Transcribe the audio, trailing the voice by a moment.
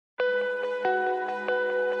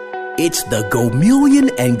It's the Go Million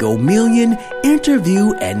and Go Million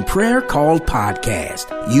Interview and Prayer Call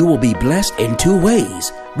podcast. You will be blessed in two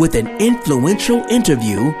ways, with an influential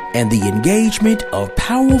interview and the engagement of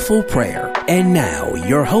powerful prayer. And now,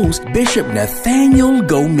 your host, Bishop Nathaniel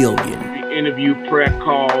Go Million. The interview, prayer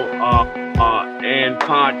call, and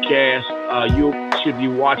podcast. You should be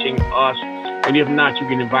watching us. And if not, you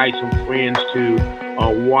can invite some friends to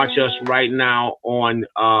watch us right now on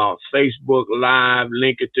Facebook Live,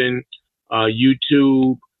 LinkedIn,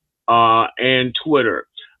 YouTube, and Twitter.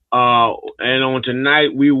 And on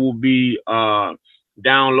tonight, we will be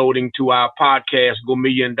downloading to our podcast,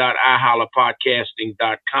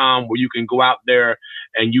 gomillion.ihollerpodcasting.com, where you can go out there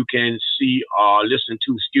and you can see, listen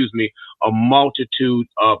to, a multitude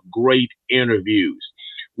of great interviews.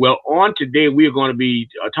 Well, on today, we're going to be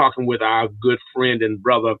talking with our good friend and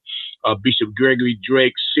brother, Bishop Gregory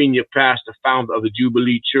Drake, senior pastor, founder of the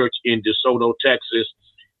Jubilee Church in DeSoto, Texas,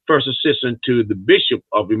 first assistant to the Bishop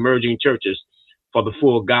of Emerging Churches for the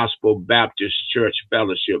Full Gospel Baptist Church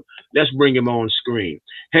Fellowship. Let's bring him on screen.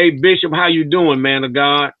 Hey, Bishop, how you doing, man of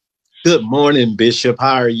God? Good morning, Bishop.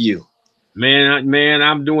 How are you? Man,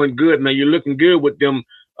 I'm doing good, man. You're looking good with them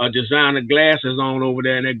designer glasses on over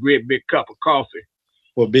there and that great big cup of coffee.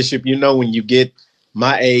 Well, Bishop, you know, when you get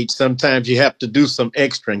my age, sometimes you have to do some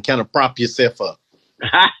extra and kind of prop yourself up.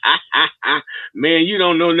 Man, you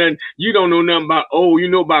don't know nothing. You don't know nothing about old. You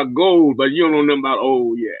know about gold, but you don't know nothing about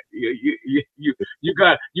old yet. You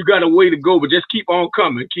got a way to go, but just keep on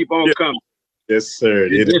coming. Keep on coming. Yes, sir.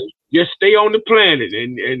 Just stay on the planet,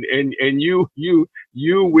 and you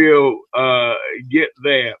will get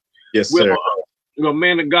there. Yes, sir.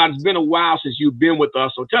 Man of God, it's been a while since you've been with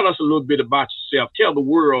us. So tell us a little bit about yourself. Tell the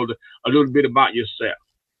world a little bit about yourself.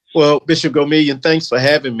 Well, Bishop Go Million, thanks for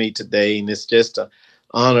having me today. And it's just an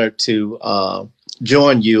honor to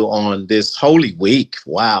join you on this Holy Week.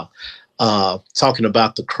 Wow. Talking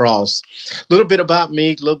about the cross. A little bit about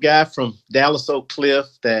me, little guy from Dallas, Oak Cliff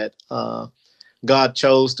that God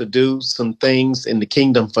chose to do some things in the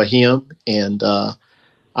kingdom for him. And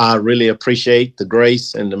I really appreciate the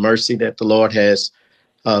grace and the mercy that the Lord has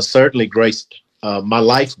certainly graced my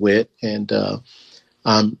life with. And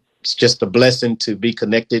it's just a blessing to be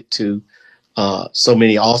connected to so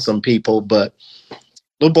many awesome people. But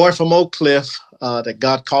little boy from Oak Cliff that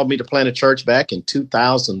God called me to plant a church back in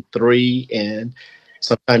 2003. And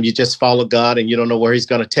sometimes you just follow God and you don't know where he's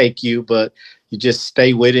going to take you, but you just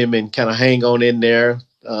stay with him and kind of hang on in there.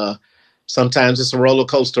 Sometimes it's a roller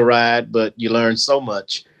coaster ride, but you learn so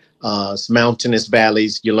much. It's mountainous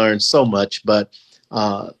valleys. You learn so much, but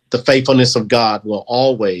the faithfulness of God will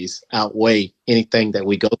always outweigh anything that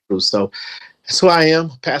we go through. So that's who I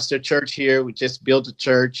am, pastor of church here. We just built a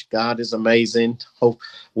church. God is amazing. Hope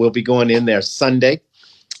we'll be going in there Sunday.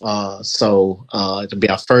 So it'll be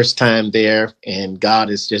our first time there, and God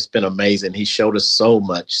has just been amazing. He showed us so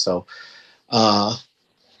much. So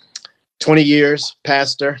 20 years,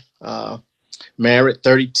 pastor, married,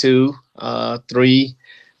 32, 3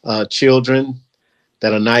 children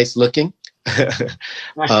that are nice looking.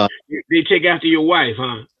 They take after your wife,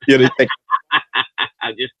 huh? Yeah, they take.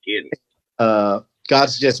 I'm just kidding.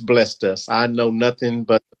 God's just blessed us. I know nothing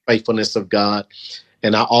but the faithfulness of God,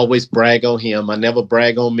 and I always brag on him. I never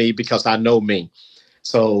brag on me because I know me.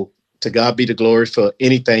 So to God be the glory for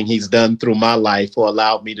anything he's done through my life or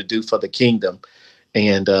allowed me to do for the kingdom.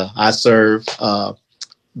 And I serve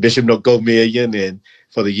Bishop Go Million, and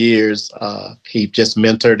for the years, he just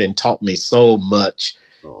mentored and taught me so much.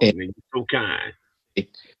 Oh, and man, you're so kind.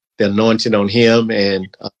 The anointing on him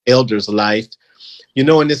and elders' life. You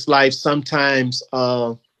know, in this life, sometimes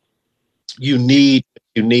you need,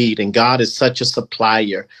 and God is such a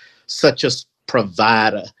supplier, such a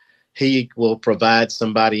provider. He will provide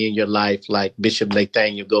somebody in your life like Bishop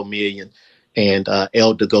Nathaniel Go Million and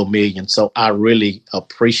Elder Go Million. So I really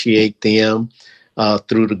appreciate them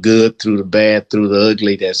through the good, through the bad, through the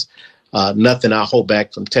ugly. There's nothing I hold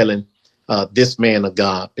back from telling this man of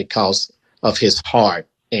God because of his heart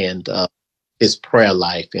and his prayer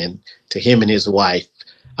life. And to him and his wife,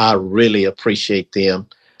 I really appreciate them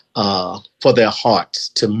for their hearts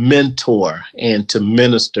to mentor and to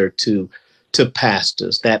minister to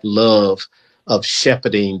pastors. That love of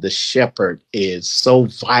shepherding the shepherd is so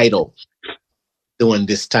vital during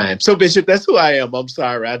this time. So, Bishop, that's who I am. I'm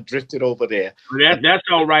sorry, I drifted over there. That's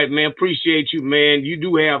all right, man. Appreciate you, man. You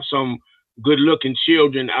do have some good-looking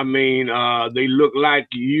children. I mean, they look like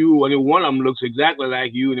you, and one of them looks exactly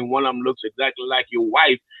like you, and then one of them looks exactly like your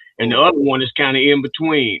wife, and the other one is kind of in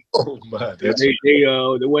between. Oh my! They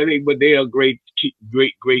are great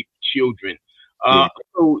children.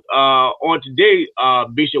 So on today,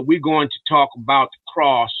 Bishop, we're going to talk about the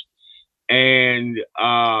cross and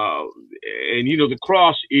you know, the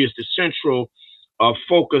cross is the central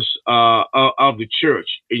focus of the church.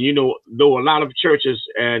 And you know, though a lot of churches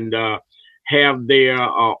and have their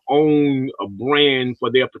own brand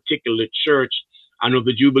for their particular church. I know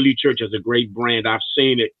the Jubilee Church has a great brand. I've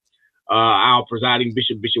seen it. Our presiding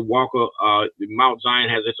Bishop Walker, Mount Zion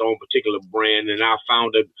has its own particular brand, and our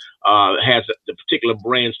founder has the particular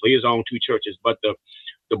brands for his own two churches. But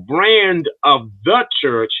the brand of the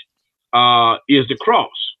church is the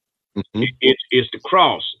cross. Mm-hmm. It's the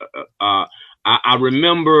cross. I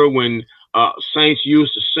remember when saints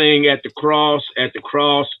used to sing at the cross,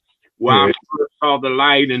 where I first saw the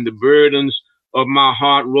light and the burdens of my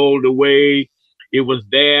heart rolled away. It was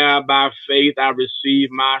there by faith I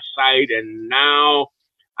received my sight, and now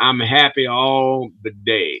I'm happy all the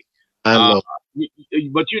day. I love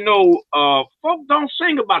but you know, folk don't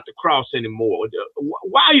sing about the cross anymore.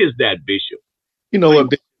 Why is that, Bishop? You know what?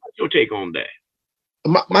 What's your take on that?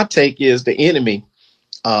 My take is the enemy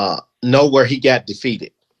know where he got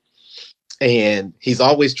defeated. And he's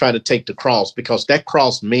always trying to take the cross because that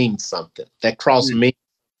cross means something. That cross means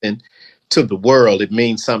something to the world. It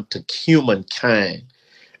means something to humankind.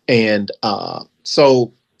 And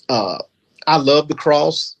so I love the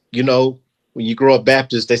cross. You know, when you grow up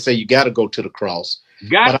Baptist, they say you got to go to the cross.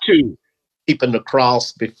 Keeping the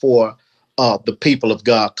cross before the people of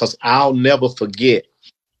God, because I'll never forget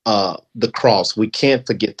the cross. We can't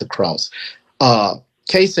forget the cross.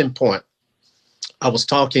 Case in point, I was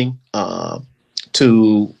talking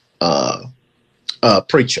to a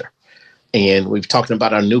preacher, and we were talking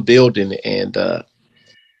about our new building, and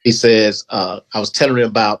he says, I was telling him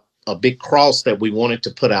about a big cross that we wanted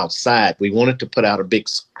to put outside. We wanted to put out a big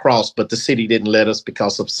cross, but the city didn't let us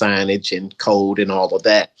because of signage and code and all of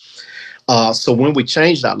that. So when we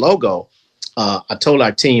changed our logo, I told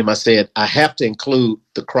our team, I said, I have to include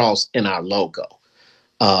the cross in our logo.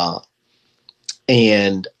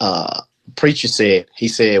 And preacher said, he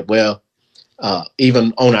said, well,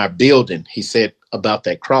 even on our building, he said about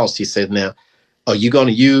that cross, he said, now, are you going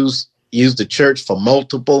to use the church for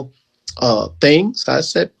multiple things? I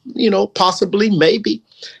said, you know, possibly, maybe.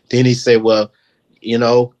 Then he said, well, you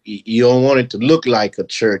know, you don't want it to look like a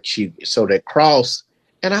church. So that cross.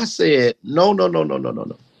 And I said, no.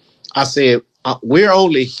 I said, we're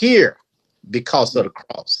only here because of the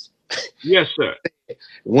cross. Yes, sir.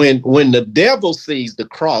 When the devil sees the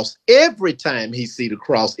cross, every time he see the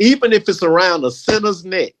cross, even if it's around a sinner's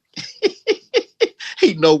neck,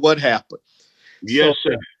 he know what happened. Yes,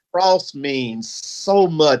 sir. The cross means so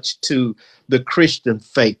much to the Christian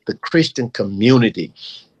faith, the Christian community.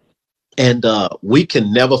 And we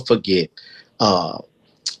can never forget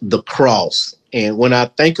the cross. And when I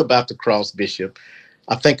think about the cross, Bishop,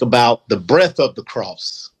 I think about the breadth of the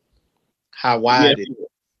cross, how wide it is.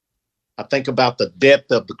 I think about the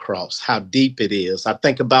depth of the cross, how deep it is. I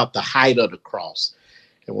think about the height of the cross.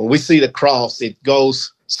 And when we see the cross, it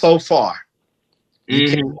goes so far. You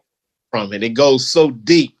can't from it. It goes so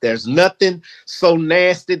deep. There's nothing so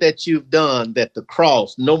nasty that you've done that the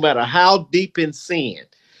cross, no matter how deep in sin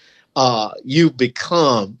you've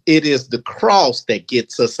become, it is the cross that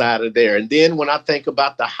gets us out of there. And then when I think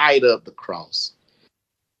about the height of the cross,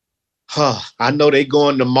 I know they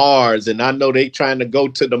going to Mars and I know they trying to go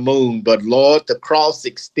to the moon, but Lord, the cross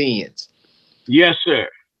extends. Yes, sir.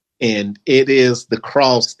 And it is the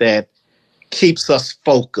cross that keeps us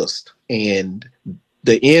focused. And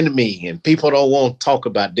the enemy and people don't want to talk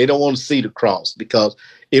about it. They don't want to see the cross because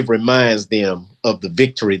it reminds them of the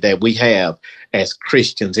victory that we have as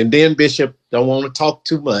Christians. And then, Bishop, don't want to talk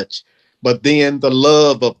too much, but then the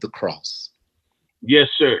love of the cross. Yes,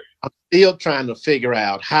 sir. I'm still trying to figure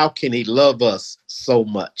out how can he love us so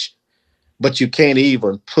much, but you can't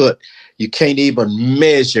even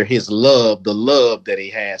measure his love, the love that he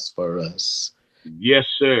has for us. Yes,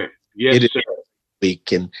 sir. Yes, sir.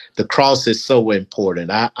 And the cross is so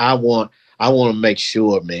important. I want to make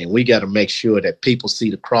sure, man, we got to make sure that people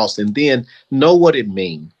see the cross and then know what it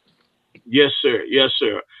means. Yes, sir. Yes,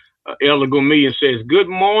 sir. Elder Gomillion says, good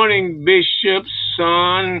morning, Bishop,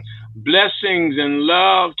 son. Blessings and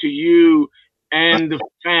love to you and the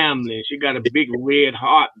family. She got a big red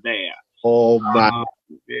heart there. Oh, my.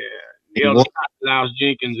 Yeah. Elder Lyles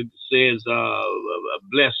Jenkins says,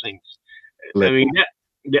 blessings. I mean,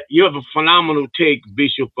 you have a phenomenal take,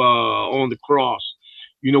 Bishop, on the cross.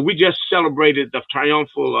 You know, we just celebrated the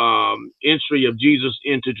triumphal entry of Jesus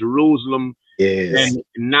into Jerusalem. Yes. And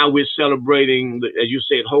now we're celebrating, as you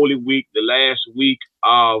said, Holy Week, the last week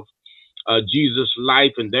of Jesus'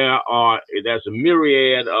 life. And there's a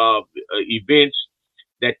myriad of events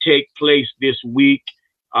that take place this week.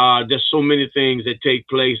 There's so many things that take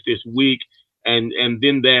place this week, and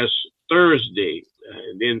then there's Thursday,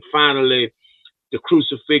 and then finally the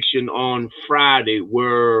crucifixion on Friday,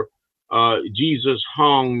 where Jesus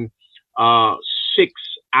hung 6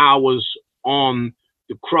 hours on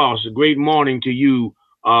the cross. A great morning to you,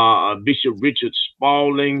 Bishop Richard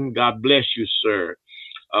Spalding. God bless you, sir.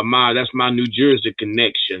 That's my New Jersey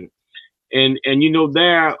connection. And you know,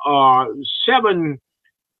 there are seven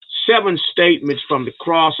statements from the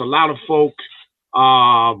cross. A lot of folk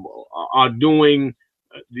are doing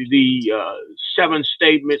the 7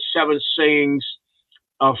 statements, 7 sayings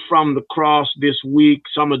from the cross this week.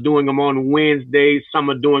 Some are doing them on Wednesday, some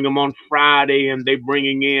are doing them on Friday, and they're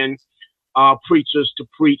bringing in preachers to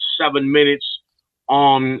preach 7 minutes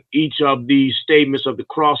on each of these statements of the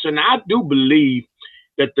cross. And I do believe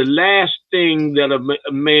that the last thing that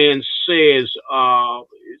a man says are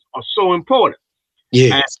so important.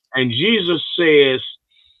 Yes. And Jesus says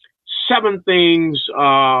 7 things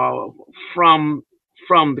from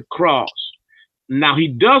the cross. Now, he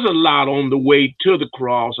does a lot on the way to the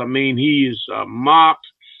cross. I mean, he is mocked,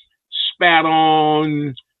 spat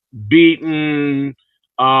on, beaten,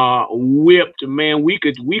 whipped. Man, we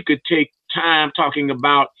could take time talking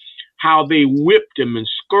about how they whipped him and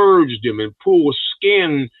scourged him and pulled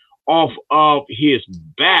skin off of his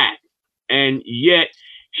back. And yet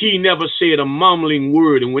he never said a mumbling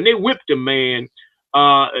word. And when they whipped a man,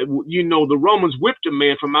 you know, the Romans whipped a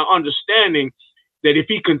man, from my understanding, that if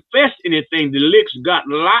he confessed anything, the licks got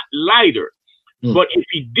lighter. But if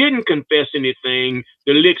he didn't confess anything,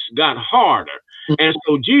 the licks got harder. And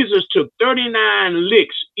so Jesus took 39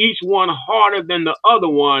 licks, each one harder than the other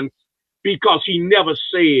one, because he never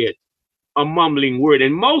said a mumbling word.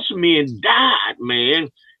 And most men died, man,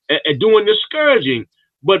 doing the scourging.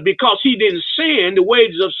 But because he didn't sin, the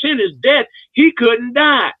wages of sin is death, he couldn't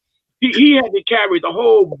die. He had to carry the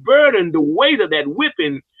whole burden, the weight of that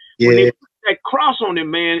whipping. Yeah. When they put that cross on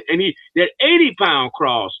him, man, and that 80-pound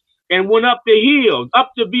cross, and went up the hill,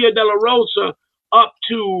 up to Via Dolorosa, up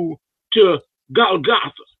to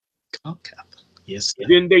Golgotha. Golgotha. Yes. Sir.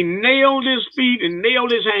 Then they nailed his feet and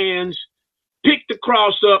nailed his hands, picked the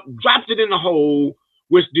cross up, dropped it in the hole,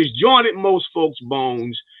 which disjointed most folks'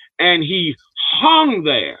 bones, and he hung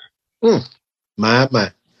there.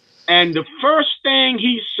 My. And the first thing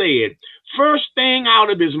he said, first thing out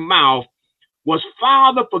of his mouth was,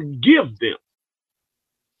 "Father, forgive them.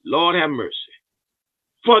 Lord, have mercy.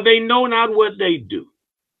 For they know not what they do."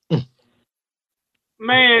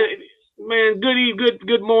 Man,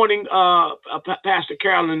 good morning, Pastor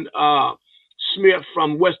Carolyn Smith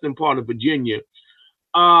from western part of Virginia.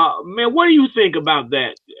 Man, what do you think about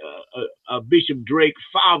that, Bishop Drake?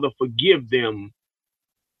 Father, forgive them,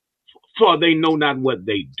 for they know not what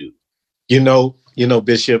they do. You know,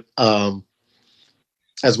 Bishop,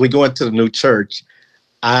 as we go into the new church,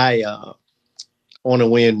 I want to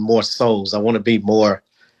win more souls. I want to be more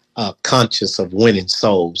conscious of winning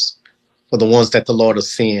souls for the ones that the Lord has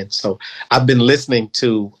sent. So I've been listening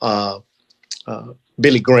to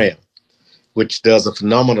Billy Graham, which does a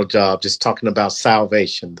phenomenal job just talking about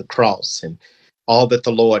salvation, the cross, and all that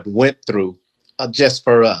the Lord went through just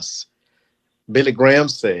for us. Billy Graham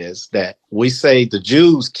says that we say the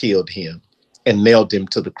Jews killed him and nailed him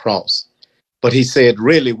to the cross. But he said,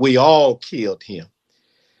 really, we all killed him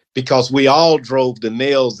because we all drove the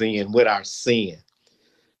nails in with our sin.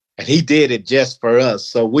 And he did it just for us.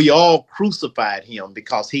 So we all crucified him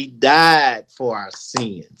because he died for our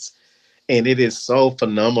sins. And it is so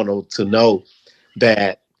phenomenal to know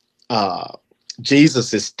that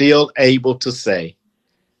Jesus is still able to say,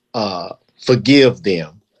 forgive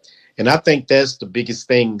them. And I think that's the biggest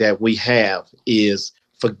thing that we have is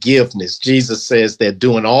forgiveness. Jesus says they're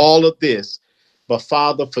doing all of this, but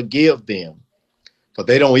Father, forgive them, for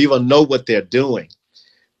they don't even know what they're doing.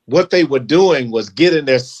 What they were doing was getting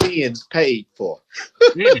their sins paid for.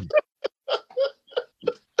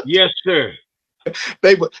 Yes, sir.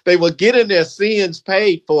 They were getting their sins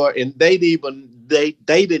paid for, and they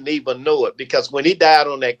didn't even know it, because when he died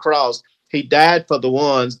on that cross, he died for the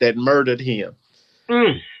ones that murdered him.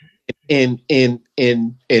 And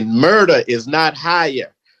murder is not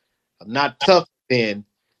higher, not tougher than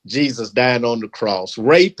Jesus dying on the cross.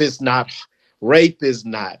 Rape is not.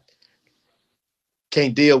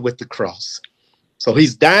 Can't deal with the cross. So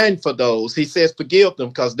he's dying for those. He says, forgive them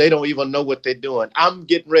because they don't even know what they're doing. I'm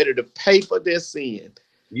getting ready to pay for their sin.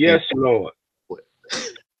 Yes, Lord.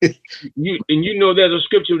 You know, there's a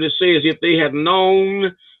scripture that says, if they had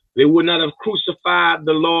known, they would not have crucified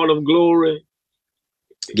the Lord of glory.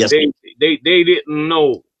 Yes. They didn't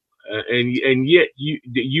know. And yet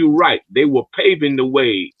you're right. They were paving the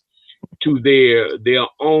way to their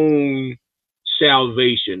own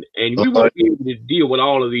salvation. And we won't be able to deal with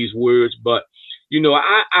all of these words, but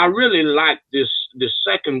I really like this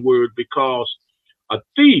second word, because a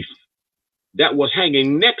thief that was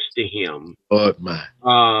hanging next to him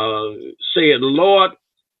said, Lord,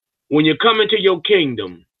 when you come into your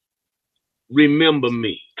kingdom, remember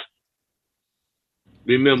me.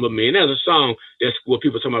 Remember me. And there's a song that's what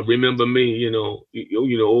people talk about, remember me, oh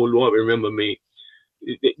Lord, remember me.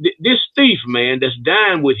 This thief, man, that's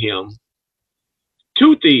dying with him,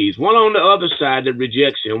 two thieves, one on the other side that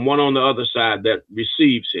rejects him, one on the other side that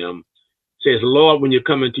receives him, says, Lord, when you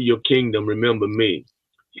come into your kingdom, remember me.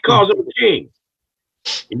 He calls him a king.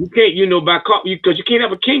 And you can't, because you can't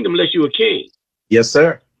have a kingdom unless you're a king. Yes,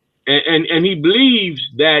 sir. And he believes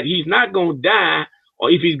that he's not going to die, or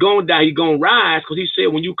if he's going to die, he's going to rise, because he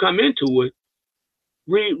said, when you come into it,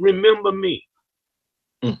 remember me.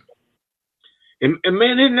 And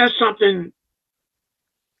man, isn't that something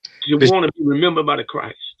you want to be remembered by the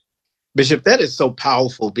Christ? Bishop, that is so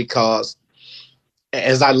powerful, because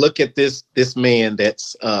as I look at this man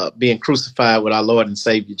that's being crucified with our Lord and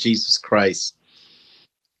Savior Jesus Christ,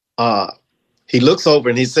 he looks over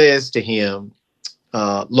and he says to him,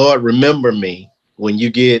 Lord, remember me when you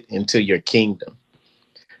get into your kingdom.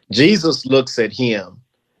 Jesus looks at him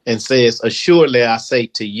and says, assuredly I say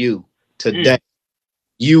to you today,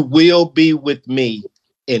 you will be with me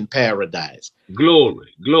in paradise.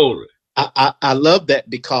 Glory, glory. I love that,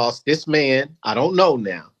 because this man, I don't know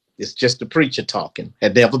now, it's just a preacher talking,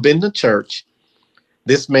 had never been to church.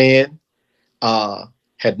 This man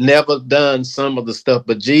had never done some of the stuff,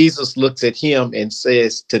 but Jesus looks at him and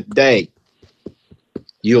says, today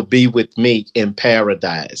you'll be with me in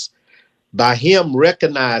paradise. By him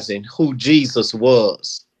recognizing who Jesus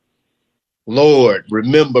was, Lord,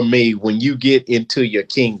 remember me when you get into your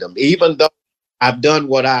kingdom. Even though I've done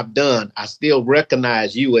what I've done, I still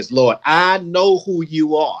recognize you as Lord. I know who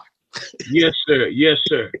you are. Yes, sir. Yes,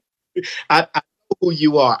 sir. I know who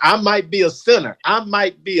you are. I might be a sinner. I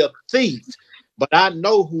might be a thief, but I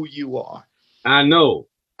know who you are. I know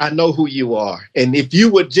who you are. And if you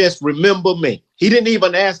would just remember me, he didn't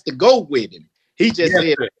even ask to go with him. He just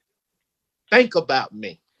said, sir, think about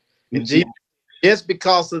me. And Jesus, just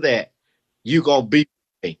because of that, you're going to be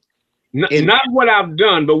with me. Not what I've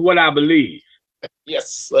done, but what I believe.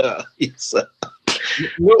 Yes, sir. Yes, sir.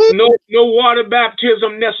 No water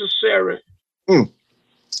baptism necessary. None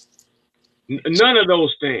of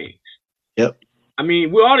those things. Yep. I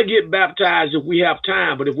mean, we ought to get baptized if we have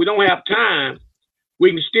time, but if we don't have time, we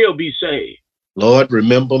can still be saved. Lord,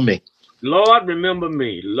 remember me. Lord, remember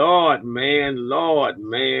me. Lord, man, Lord,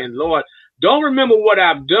 man, Lord. Don't remember what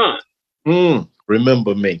I've done.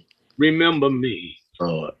 Remember me. Remember me.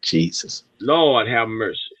 Lord Jesus. Lord, have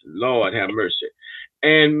mercy. Lord, have mercy.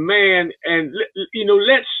 And man, and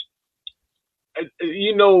let's,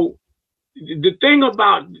 the thing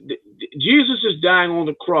about Jesus is dying on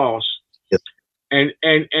the cross, yes, and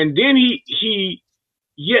then he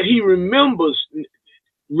remembers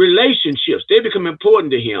relationships. They become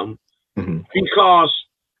important to him, because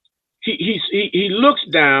he looks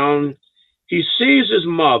down, he sees his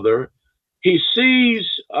mother, he sees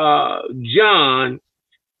John,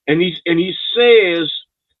 and he says,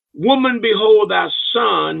 woman, behold thy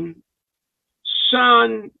son,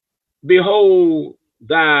 son, behold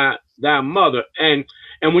thy mother. And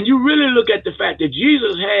when you really look at the fact that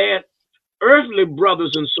Jesus had earthly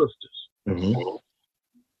brothers and sisters,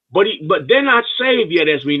 but they're not saved yet,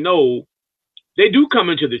 as we know. They do come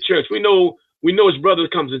into the church. We know his brother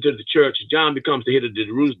comes into the church. John becomes the head of the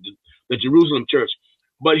Jerusalem church.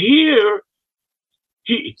 But here,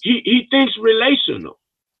 he thinks relational.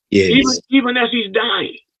 Yes. Even as he's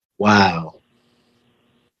dying. Wow.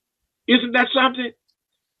 Isn't that something?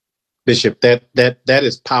 Bishop, that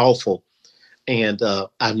is powerful. And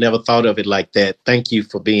I've never thought of it like that. Thank you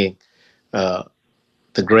for being the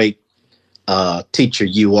great teacher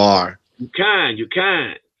you are. You're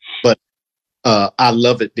kind. But I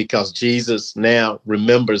love it, because Jesus now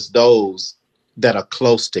remembers those that are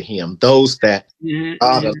close to him, those that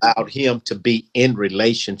God allowed him to be in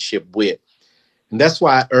relationship with. And that's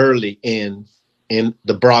why early in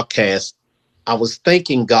the broadcast, I was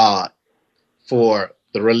thanking God for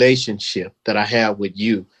the relationship that I have with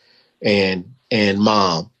you and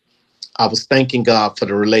Mom. I was thanking God for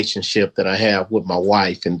the relationship that I have with my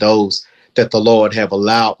wife, and those that the Lord have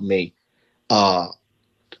allowed me or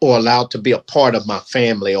allowed to be a part of my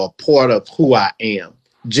family or part of who I am.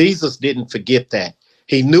 Jesus didn't forget that.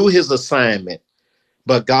 He knew his assignment,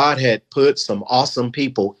 but God had put some awesome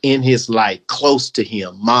people in his life close to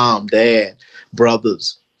him, Mom, Dad,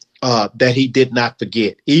 brothers, that he did not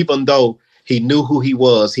forget. Even though he knew who he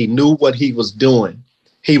was, he knew what he was doing,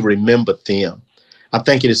 he remembered them. I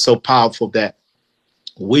think it is so powerful that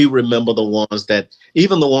we remember the ones that,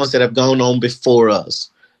 even the ones that have gone on before us,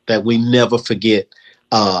 that we never forget.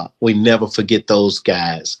 We never forget those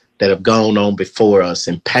guys that have gone on before us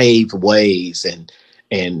and paved ways and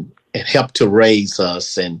helped to raise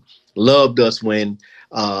us and loved us when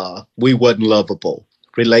we wasn't lovable.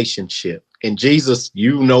 Relationship. And Jesus,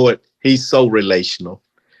 you know it, he's so relational.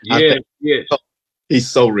 Yes, yes. He's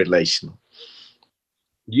so relational.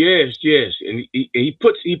 Yes, yes. And he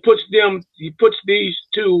puts these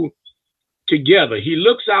two together. He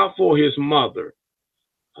looks out for his mother.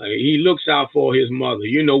 He looks out for his mother.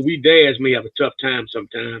 You know, we dads may have a tough time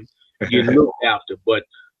sometimes getting looked after, but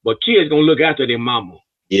kids gonna look after their mama.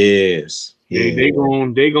 Yes. Yeah. They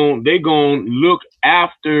gonna look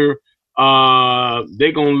after their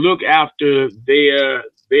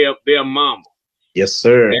mama. Yes,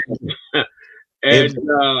 sir.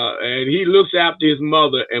 And he looks after his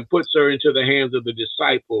mother and puts her into the hands of the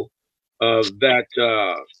disciple that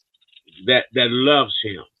loves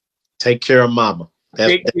him. Take care of mama.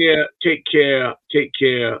 Take care.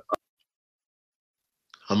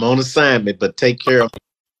 I'm on assignment, but take care of.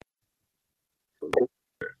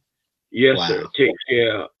 Yes, wow. Sir. Take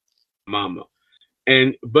care, mama.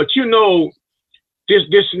 But you know,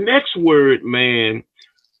 this next word, man,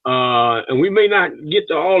 and we may not get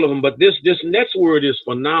to all of them, but this next word is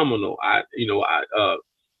phenomenal.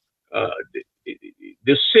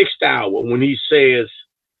 The sixth hour, when he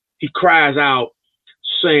cries out,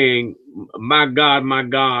 saying, my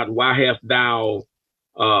God, why hast thou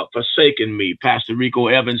forsaken me?" Pastor Rico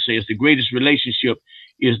Evans says the greatest relationship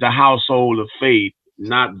is the household of faith,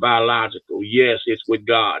 not biological. Yes, it's with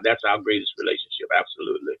God. That's our greatest relationship.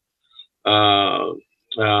 Absolutely.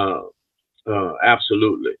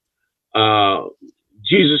 Absolutely.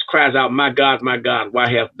 Jesus cries out, my God, why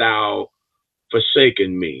hast thou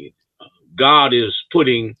forsaken me?" God is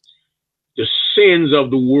putting the sins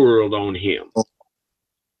of the world on him.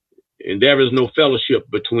 And there is no fellowship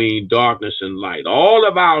between darkness and light. All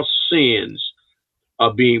of our sins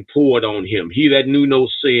are being poured on him. He that knew no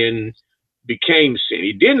sin became sin.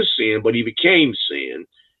 He didn't sin, but he became sin,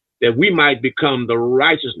 that we might become the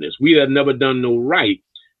righteousness. We that have never done no right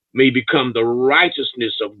may become the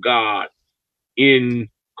righteousness of God in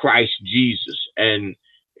Christ Jesus. And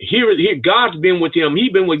here God's been with him.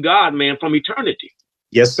 He's been with God, man, from eternity.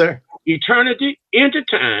 Yes, sir. Eternity into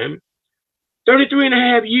time, 33 and a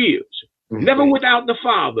half years. Mm-hmm. Never without the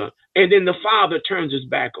Father. And then the Father turns his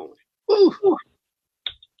back on him. Ooh.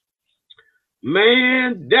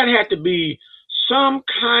 Man, that had to be some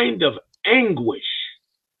kind of anguish.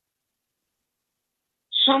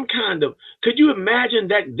 Could you imagine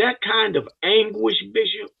that kind of anguish,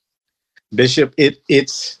 Bishop? Bishop,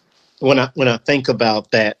 it's when I think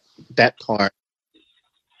about that part,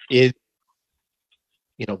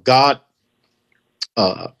 God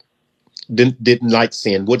didn't like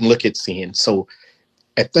sin, wouldn't look at sin. So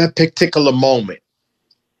at that particular moment,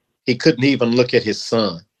 he couldn't even look at his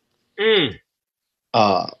son.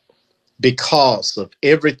 Because of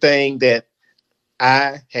everything that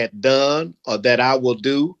I had done or that I will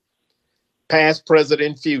do, past, present,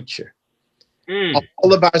 and future.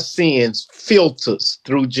 All of our sins filters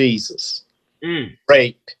through Jesus.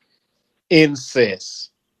 Rape,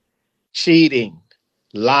 incest, cheating,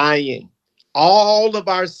 lying, all of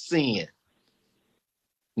our sin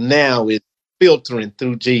now is filtering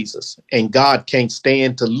through Jesus. And God can't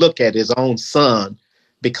stand to look at his own son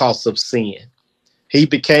because of sin. He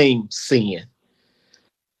became sin.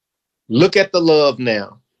 Look at the love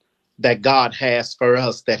now that God has for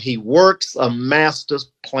us, that he works a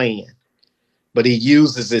master's plan, but he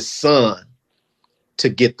uses his son to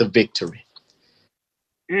get the victory.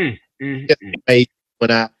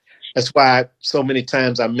 That's why so many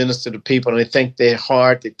times I minister to people and they think they're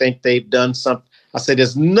hard, they think they've done something. I say,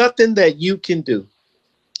 there's nothing that you can do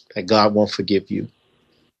that God won't forgive you.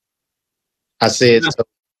 I said, so,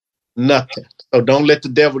 nothing. So don't let the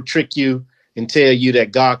devil trick you and tell you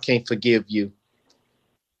that God can't forgive you.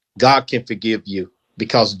 God can forgive you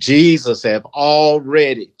because Jesus have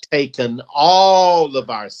already taken all of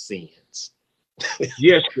our sins.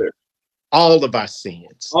 Yes, sir. All of our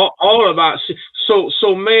sins. All of our sins.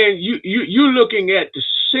 So man, you're looking at the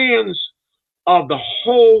sins of the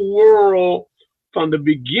whole world from the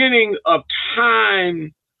beginning of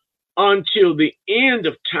time until the end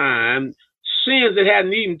of time, sins that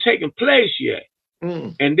hadn't even taken place yet.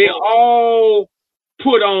 And they all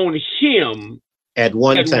put on him at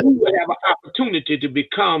one time. We would have an opportunity to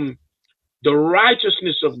become the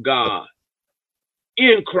righteousness of God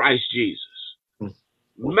in Christ Jesus. Mm.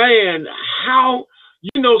 Man, how,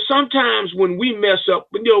 sometimes when we mess up,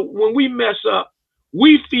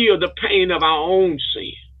 we feel the pain of our own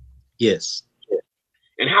sin. Yes.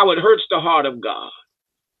 And how it hurts the heart of God.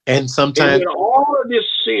 And And sometimes, when all of this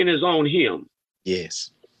sin is on him,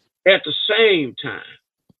 yes, at the same time,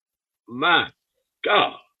 my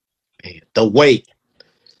God, man, the weight.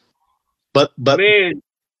 But man,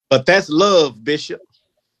 that's love, Bishop.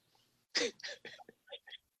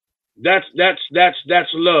 that's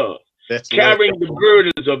love. That's Carrying love. the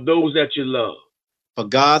burdens of those that you love. For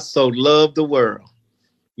God so loved the world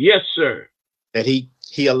Yes, sir. that he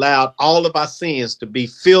allowed all of our sins to be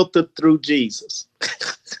filtered through Jesus.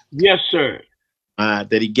 Yes, sir.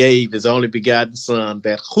 That he gave his only begotten son,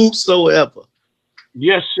 that whosoever,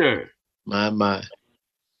 Yes, sir. my.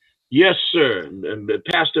 Yes, sir. And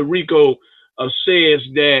Pastor Rico says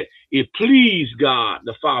that it pleased God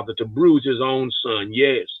the Father to bruise his own son.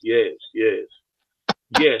 Yes, yes, yes.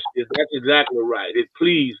 Yes, that's exactly right. It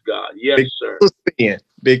pleased God. Yes, sir.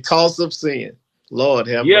 Because of sin. Lord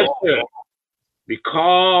have Yes, mercy. sir.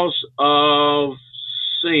 Because of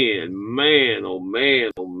sin. Man, oh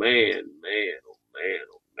man, oh man, man, oh man,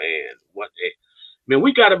 oh man. What a man,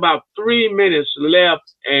 we got about 3 minutes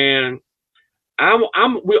left, and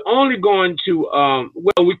we're only going to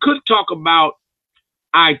we could talk about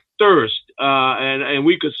I thirst, and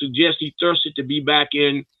we could suggest he thirsted to be back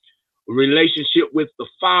in relationship with the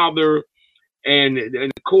Father. And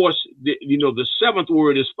of course, the seventh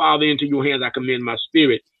word is, Father, into your hands I commend my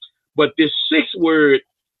spirit. But this sixth word,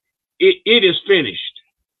 it is finished.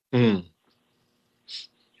 Mm.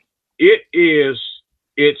 It's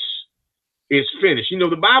finished.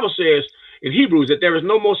 The Bible says in Hebrews that there is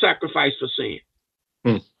no more sacrifice for sin.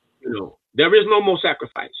 Mm. There is no more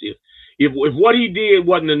sacrifice. If what he did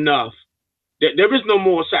wasn't enough, there is no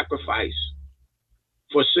more sacrifice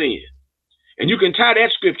for sin. And you can tie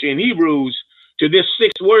that scripture in Hebrews to this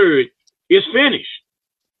sixth word, it's finished.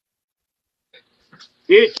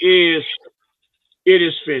 It is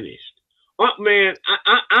finished. Man,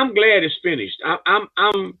 I'm glad it's finished. I'm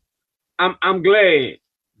glad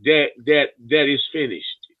that it's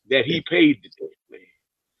finished. That he paid the debt, man.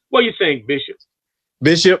 What do you think, Bishop?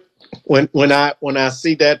 Bishop, when I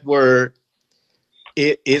see that word,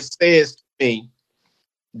 it says to me,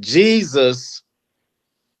 Jesus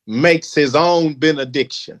makes his own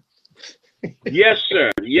benediction. Yes, sir.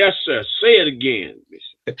 Yes, sir. Say it again,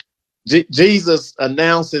 Bishop. Jesus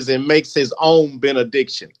announces and makes his own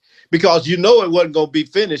benediction, because it wasn't going to be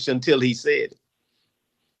finished until he said it.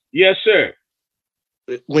 Yes, sir.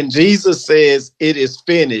 When Jesus says it is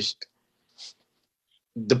finished,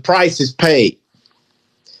 the price is paid.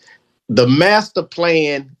 The master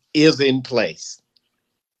plan is in place.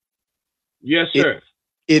 Yes, sir.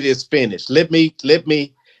 It is finished. Let me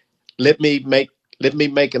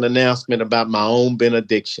make an announcement about my own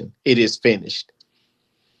benediction. It is finished,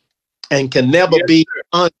 and can never be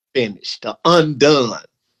unfinished or undone.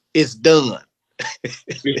 It's done.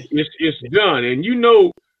 It's done. And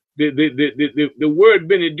the word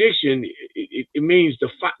benediction, it means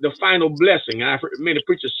the final blessing. I've heard many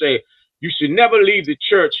preachers say you should never leave the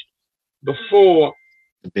church before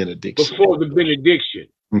the benediction.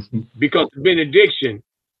 Mm-hmm. Because the benediction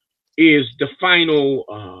is the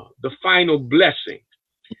final blessing.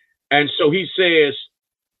 And so he says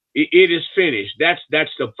it is finished. That's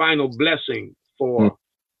the final blessing for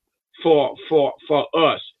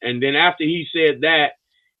us. And then after he said that,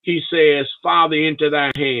 he says, Father, into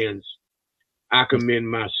thy hands I commend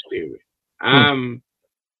my spirit. I'm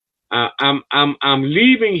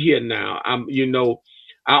leaving here now.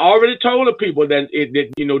 I already told the people that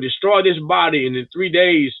destroy this body, and in 3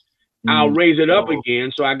 days I'll raise it up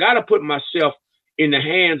again. So I got to put myself in the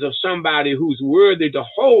hands of somebody who's worthy to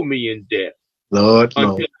hold me in death, Lord,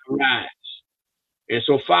 until I rise. And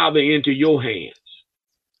so, Father, into your hands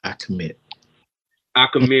I commit. I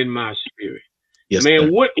commend my spirit. Yes,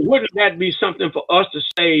 man, wouldn't that be something for us to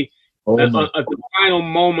say at the final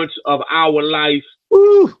moments of our life?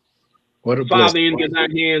 Woo. What a Father, blessing. into thy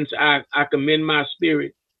hands I commend my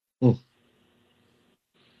spirit.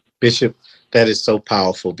 Bishop, that is so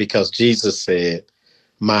powerful, because Jesus said,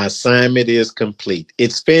 my assignment is complete.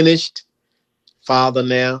 It's finished. Father,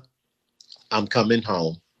 now I'm coming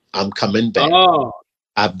home. I'm coming back. Oh.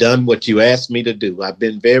 I've done what you asked me to do. I've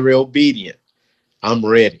been very obedient. I'm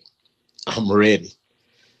ready. I'm ready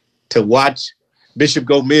to watch Bishop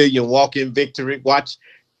Gomillion walk in victory, watch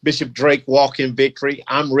Bishop Drake walk in victory.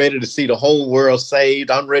 I'm ready to see the whole world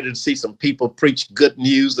saved. I'm ready to see some people preach good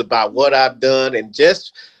news about what I've done. And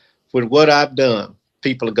just with what I've done,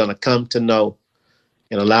 people are going to come to know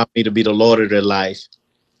and allow me to be the Lord of their life.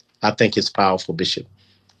 I think it's powerful, Bishop.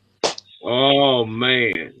 Oh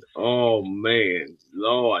man. Oh man.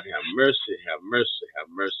 Lord have mercy, have mercy, have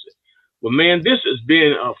mercy. Well, man, this has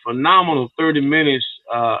been a phenomenal 30 minutes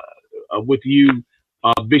with you,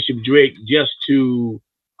 Bishop Drake, just to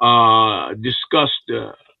discuss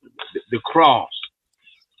the cross.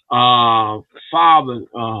 Father,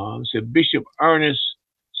 said Bishop Ernest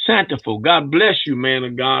Santafo. God bless you, man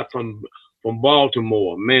of God, from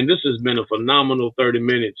Baltimore. Man, this has been a phenomenal 30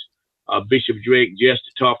 minutes, Bishop Drake, just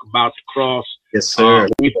to talk about the cross. Yes, sir.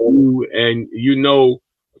 With you. And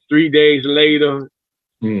 3 days later,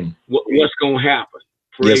 what's going to happen?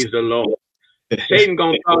 Praise the Lord. Satan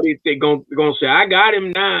gonna say, I got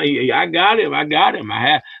him now. I got him. I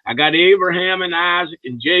got Abraham and Isaac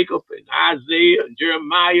and Jacob and Isaiah and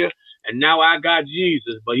Jeremiah, and now I got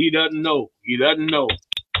Jesus. But he doesn't know. He doesn't know.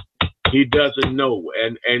 He doesn't know.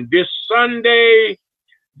 And this Sunday,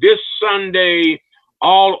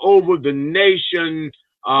 all over the nation,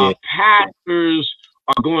 pastors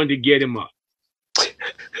are going to get him up.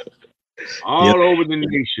 All over the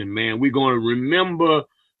nation, man. We're going to remember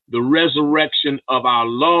the resurrection of our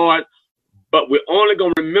Lord, but we're only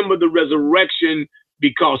going to remember the resurrection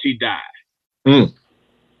because he died.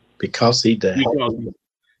 Because he died.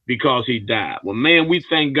 Because he died. Well, man, we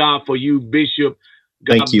thank God for you, Bishop.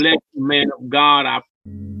 God bless you, man of God.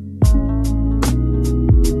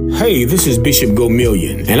 Hey, this is Bishop Go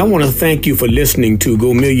Million, and I want to thank you for listening to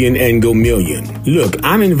Go Million and Go Million. Look,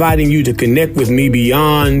 I'm inviting you to connect with me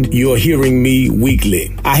beyond your hearing me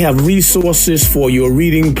weekly. I have resources for your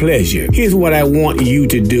reading pleasure. Here's what I want you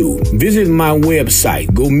to do. Visit my website,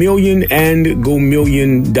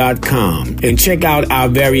 GoMillionandGoMillion.com, and check out our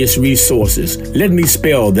various resources. Let me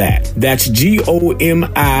spell that. That's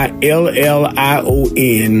GoMillion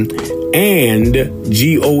and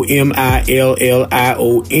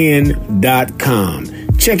GoMillion.com.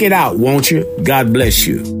 Check it out, won't you? God bless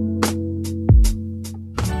you.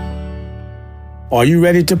 Are you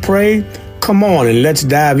ready to pray? Come on and let's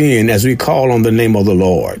dive in as we call on the name of the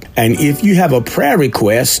Lord. And if you have a prayer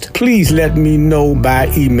request, please let me know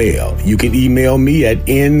by email. You can email me at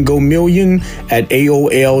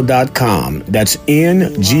ngomillion@aol.com. That's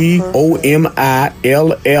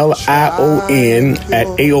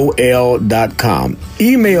ngomillion@aol.com.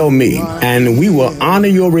 Email me and we will honor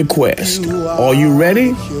your request. Are you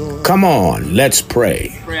ready? Come on, let's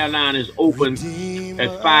pray. Prayer line is open at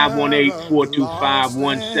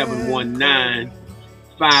 518-425-1719.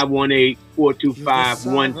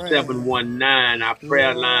 518-425-1719. Our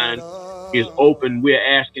prayer line is open. We're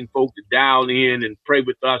asking folks to dial in and pray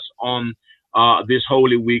with us on this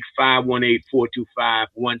Holy Week.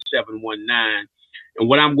 518-425-1719. And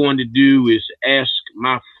what I'm going to do is ask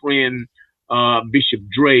my friend Bishop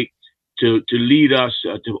Drake to lead us,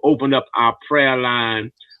 to open up our prayer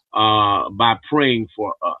line by praying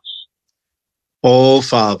for us. Oh,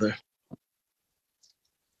 Father,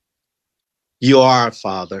 you are our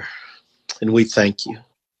Father, and we thank you.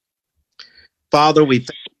 Father, we thank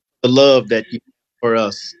you for the love that you have for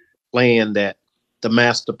us, the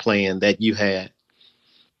master plan that you had.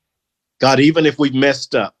 God, even if we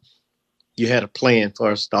messed up, you had a plan for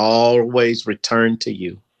us to always return to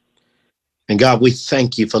you. And God, we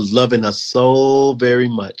thank you for loving us so very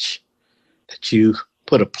much that you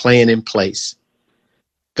put a plan in place.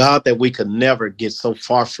 God, that we could never get so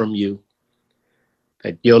far from you,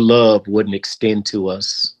 that your love wouldn't extend to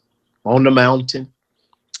us on the mountain,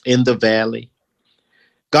 in the valley.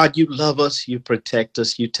 God, you love us, you protect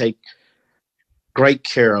us, you take great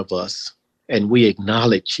care of us, and we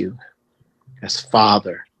acknowledge you as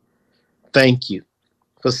Father. Thank you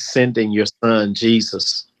for sending your son,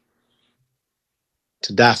 Jesus,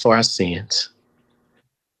 to die for our sins.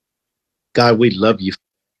 God, we love you.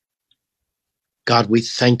 God, we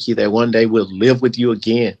thank you that one day we'll live with you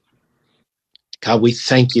again. God, we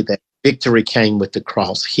thank you that victory came with the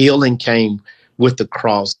cross. Healing came with the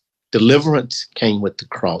cross. Deliverance came with the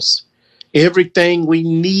cross. Everything we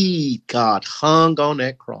need, God, hung on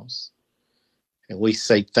that cross. And we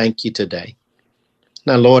say thank you today.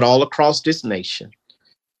 Now, Lord, all across this nation,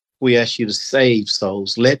 we ask you to save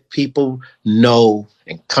souls. Let people know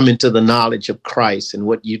and come into the knowledge of Christ and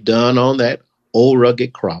what you've done on that old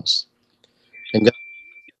rugged cross. And God,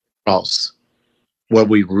 cross where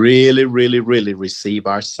we really, really, really receive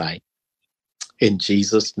our sight. In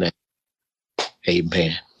Jesus' name,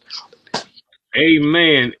 amen.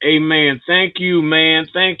 Amen. Amen. Thank you, man.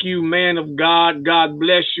 Thank you, man of God. God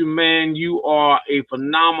bless you, man. You are a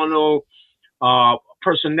phenomenal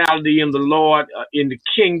personality in the Lord, in the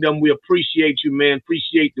kingdom. We appreciate you, man.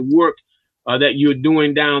 Appreciate the work that you're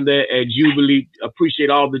doing down there at Jubilee. Appreciate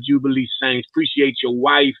all the Jubilee saints. Appreciate your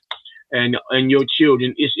wife and your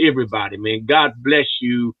children. It's everybody, man. God bless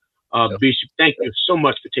you, Bishop. Thank you so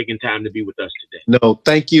much for taking time to be with us today. No,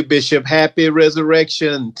 thank you, Bishop. Happy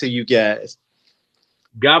resurrection to you guys.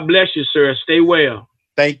 God bless you, sir. Stay well.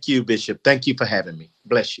 Thank you, Bishop. Thank you for having me.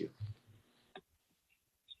 Bless you.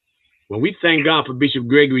 Well, we thank God for Bishop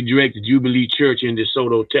Gregory Drake, the Jubilee Church in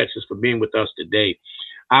DeSoto, Texas, for being with us today.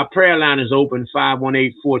 Our prayer line is open,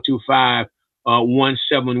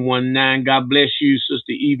 518-425-1719. God bless you,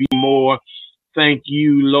 Sister Evie Moore. Thank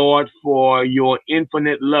you, Lord, for your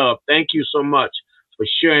infinite love. Thank you so much for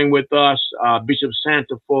sharing with us, Bishop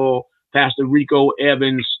Santafo, Pastor Rico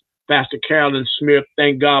Evans, Pastor Carolyn Smith.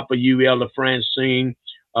 Thank God for you, Elder Francine,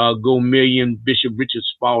 Go Million, Bishop Richard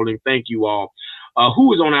Spalding. Thank you all.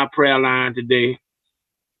 Who is on our prayer line today?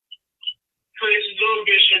 Praise the Lord,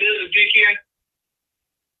 Bishop. This is Deacon.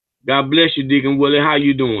 God bless you, Deacon Willie. How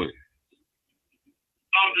you doing?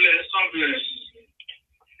 I'm blessed.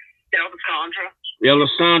 Elder Sandra. Elder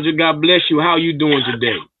Sandra, God bless you. How you doing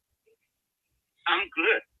today? I'm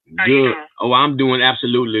good. How Good. you doing? Oh, I'm doing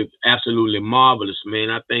absolutely marvelous, man.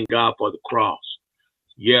 I thank God for the cross.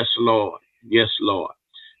 Yes, Lord. Yes, Lord.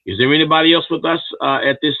 Is there anybody else with us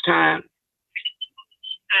at this time?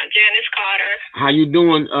 Janice Carter. How you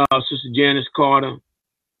doing, Sister Janice Carter?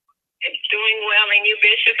 It's doing well, and you,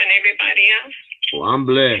 Bishop, and everybody else? Oh, I'm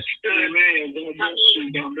blessed. Amen. God bless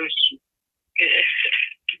you. God bless you.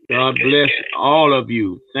 God bless all of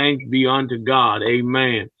you. Thanks be unto God.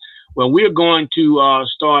 Amen. Well, we're going to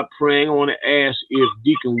start praying. I want to ask if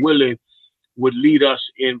Deacon Willie would lead us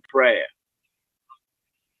in prayer.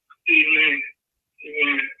 Amen.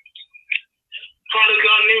 Amen. Father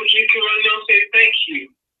God, in the name of Jesus, right now, say thank you.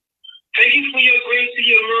 Thank you for your grace and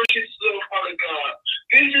your mercy, Lord Father God.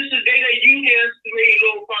 This is the day that you have made,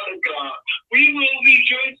 Lord Father God. We will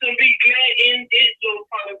rejoice and be glad in it, Lord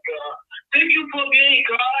Father God. Thank you for being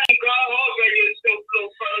God and God all by yourself,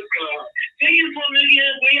 Lord Father God. Thank you for making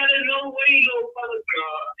a way out of no way, Lord Father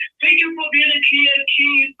God. Thank you for being a King of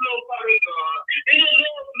Kings, Lord Father God. And the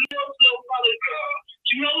Lord of Lords, Lord Father God.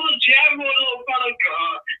 Jehovah Jireh, Lord Father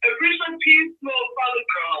God. A Prince of Peace, Lord Father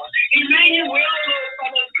God. Emmanuel, Lord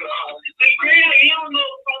Father God. The great I am,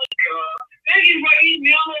 Lord Father God. Thank you right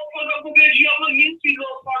now, Lord Father God, for being Jehovah Nissi,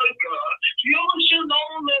 Lord Father God. Jehovah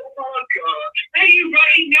Shalom, Lord Father God. Thank you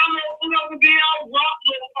right now, Lord Father God, for being our rock,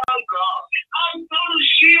 Lord Father God. Our soul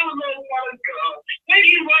shield, Lord Father God. Thank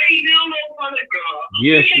you right now, Lord Father God.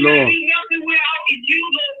 Yes, Lord. We cannot do nothing without you,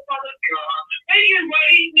 Lord Father God. Thank you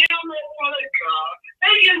right now, Lord Father God.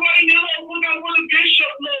 Thank you right now, Lord Father God, for the bishop,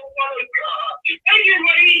 Lord Father God. Thank you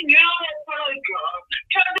right now, Lord Father God.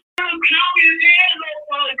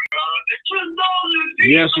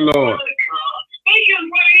 Yes, Lord. Thank you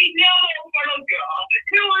right now, Lord Father God.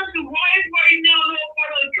 You are the wife right now, Lord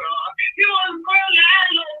Father God. You are the prayer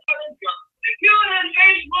line, Lord Father God. You are the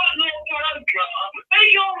Facebook, Lord Father God. Thank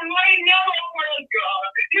you right now, Lord Father God.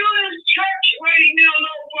 You are the church right now,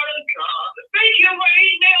 Lord Father God. Thank you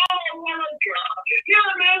right now, Lord Father God. You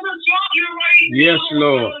are the soldier right now, Yes,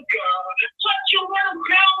 Lord. Father God. Touch your one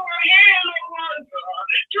crown right here, Lord Father God.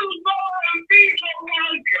 To Lord and feet, Lord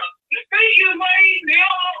Father God. Thank you right now,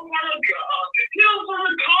 Lord Father God. You for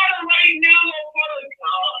the Carter right now, Lord Father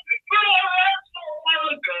God. For the rest, Lord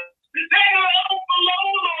Father God. They are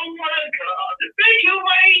overload, Lord Father God. Thank you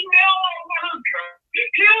right now, Lord Father God.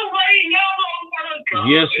 Kill right now, Lord Father God.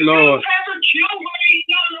 Yes, Lord. You have to kill right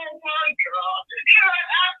now, Lord Father God. You are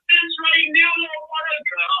absence right now, Lord Father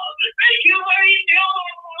God. Thank you right now,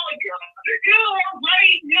 Lord Father God. You are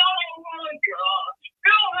right now, Lord Father God.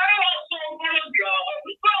 You are also, Father God.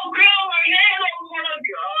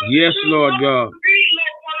 Yes, Lord God.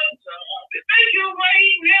 Thank you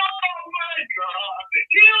right now, Lord God.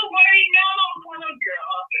 You right now, Lord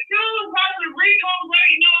God. You Pastor Rico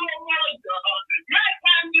right now, Lord God. Matt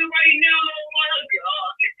Pastor right now, Lord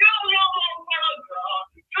God. You Lord God.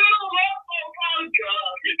 You Lord God. Lord God.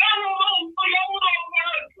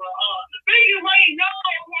 Thank you right now,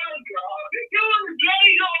 Lord God. You are the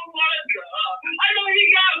great, Lord God. I know you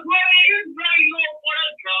got great,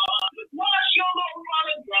 Lord God. Wash your Lord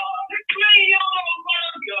Father God. Clean your Lord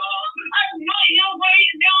Father God. I know your way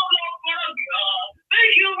now, Lord Father God.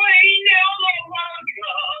 Thank you right now, Lord Father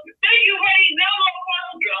God. Thank you right now, Lord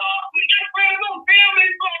Father God. I pray for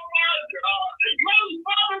families, Lord Father God. Most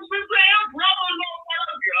brothers, sisters, and brothers, Lord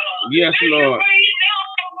Father God. Yes, Thank Lord. you right now,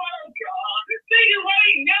 Lord Father God. Thank you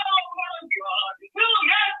right now, Lord Father God. Will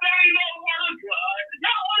not say, Lord Father God.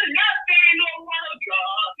 Not only not say, Lord Father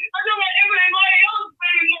God. I know what everybody else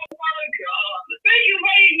say, Lord Father God. Thank you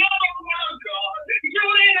right now, Lord Father God. You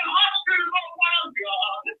in the hospital,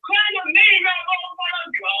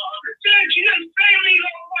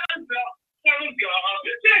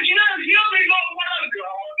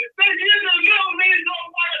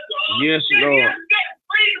 Yes, Lord.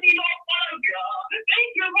 Thank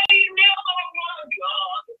you right now, Lord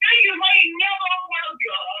God. Thank you right now, Lord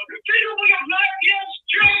God. Thank you for your blood, your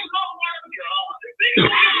strength, Lord God. Thank you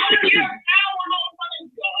for your blood, your power, Lord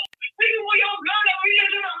God. Thank you for your blood that we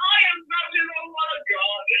into the highest mountain, Lord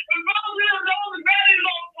God. And Father, those ready,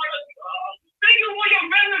 Lord God. Thank you for your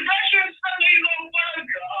resurrection Sunday, Lord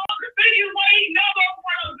God. Thank you right now,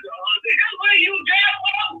 Lord God. Because when you died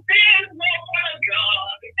for our sins, Lord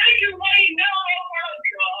God. Thank you right now, Lord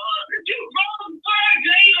God. You rose third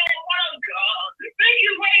day, Lord God. Thank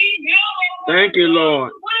you right now, Lord. Thank you, Lord.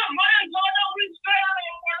 What a mighty God that we serve,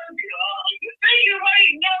 Lord God. Thank you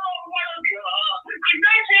right now, Lord God. I'm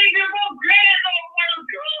not taking for granted, Lord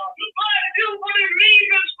God. But I do believe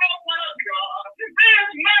this, Lord God.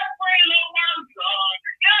 There's my prayer, Lord God.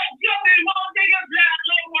 God, you won't take us down,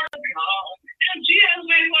 Lord God. In Jesus'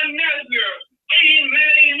 name, I measure.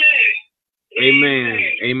 Amen, amen. Amen.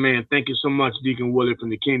 Amen. Thank you so much, Deacon Willie from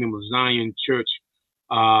the Kingdom of Zion Church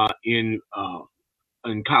in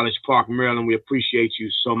College Park, Maryland. We appreciate you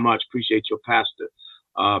so much. Appreciate your pastor,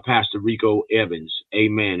 Pastor Rico Evans.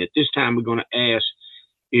 Amen. At this time, we're going to ask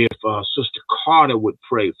if Sister Carter would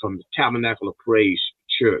pray from the Tabernacle of Praise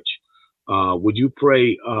Church. Would you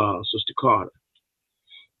pray, Sister Carter?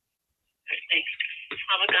 Thanks.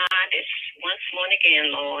 Father God, it's once more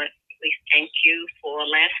again, Lord. We thank you for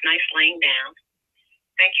last night's laying down.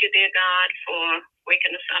 Thank you, dear God, for waking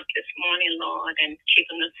us up this morning, Lord, and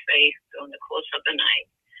keeping us safe during the course of the night.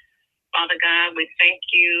 Father God, we thank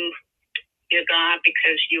you, dear God,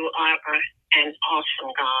 because you are an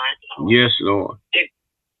awesome God, Lord. Yes, Lord.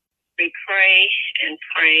 We pray and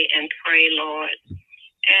pray and pray, Lord.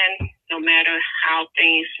 And no matter how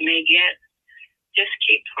things may get, just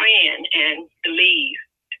keep praying and believe.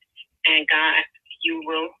 And God, you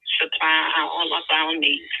will supply all of our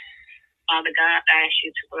needs. Father God, I ask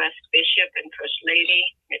you to bless Bishop and First Lady,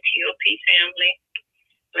 the TOP family.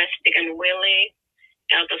 Bless Deacon Willie,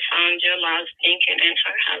 Elder Sandra, Lars Dinkin, and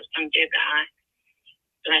her husband, dear God.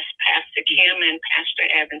 Bless Pastor Kim and Pastor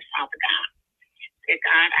Evans, Father God. Dear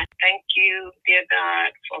God, I thank you, dear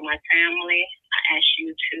God, for my family. I ask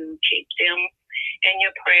you to keep them in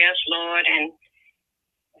your prayers, Lord, and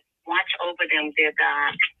watch over them, dear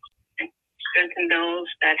God. Strengthen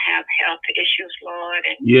those that have health issues, Lord.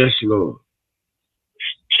 And yes, Lord.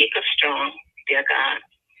 Keep us strong, dear God.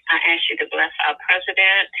 I ask you to bless our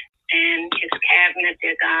president and his cabinet,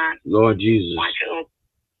 dear God. Lord Jesus. Watch over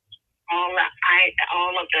all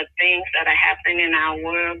of the things that are happening in our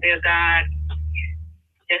world, dear God.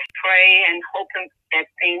 Just pray and hoping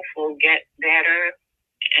that things will get better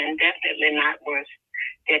and definitely not worse,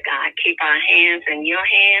 dear God. Keep our hands in your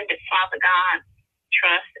hand, Father God.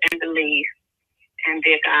 Trust and believe. And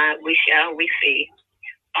dear God, we shall receive.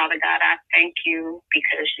 Father God, I thank you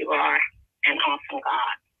because you are an awesome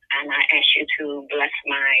God. And I ask you to bless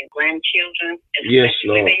my grandchildren, especially yes,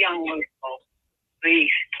 Lord. The young ones. Oh,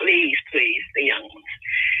 please, please, please, the young ones.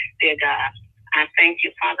 Dear God, I thank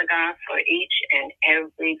you, Father God, for each and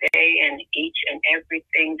every day and each and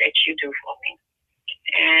everything that you do for me.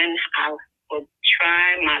 And I will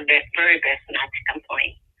try my very best not to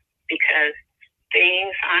complain because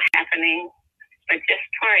things are happening. But just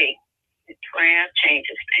pray. Prayer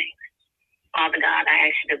changes things. Father God, I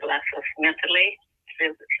ask you to bless us mentally,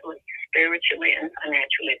 physically, spiritually, and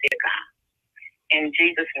financially, dear God. In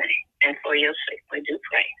Jesus' name, and for your sake, we do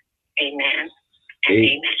pray. Amen and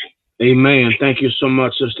amen. Amen. Thank you so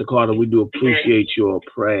much, Sister Carter. We do appreciate your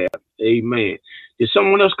prayer. Amen. Did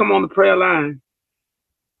someone else come on the prayer line?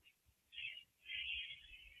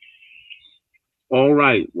 All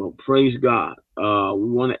right. Well, praise God. We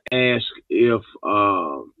want to ask if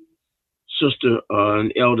Sister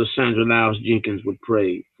and Elder Sandra Lyles Jenkins would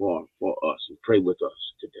pray for us and pray with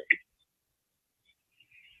us today.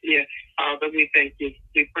 Yes, Father, we thank you.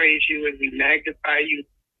 We praise you and we magnify you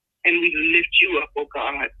and we lift you up, oh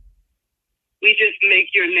God. We just make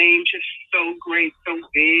your name just so great, so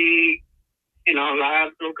big in our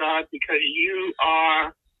lives, oh God, because you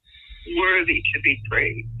are worthy to be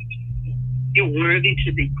praised. You're worthy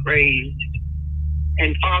to be praised.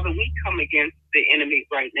 And Father, we come against the enemy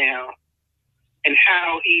right now and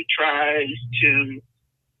how he tries to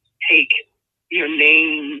take your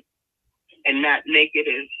name and not make it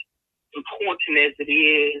as important as it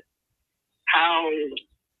is, how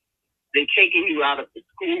they're taking you out of the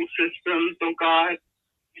school systems, oh God.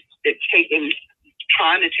 They're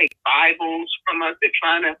trying to take Bibles from us. They're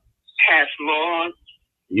trying to pass laws.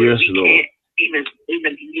 Yes, Lord. Can't even in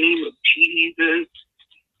the name of Jesus.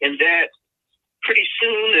 And that pretty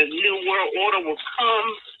soon a new world order will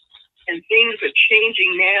come and things are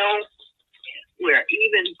changing now where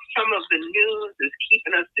even some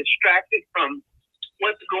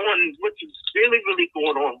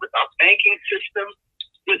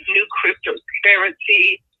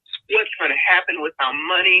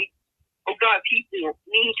Oh God, people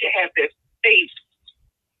need to have their faith,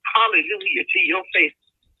 hallelujah, to your faith.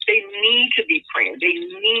 They need to be praying. They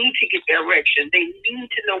need to get direction. They need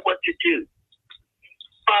to know what to do.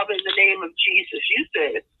 Father, in the name of Jesus, you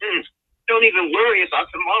said, don't even worry about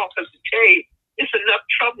tomorrow, because today, it's enough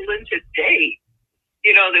trouble in today,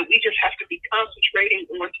 you know, that we just have to be concentrating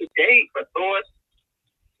on today. But Lord,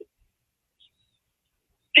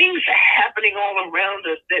 things are happening all around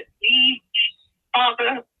us that we,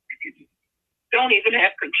 Father, don't even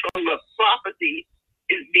have control of. Prophecy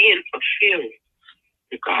is being fulfilled,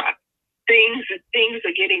 God. Things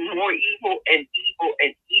are getting more evil and evil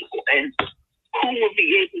and evil, and who will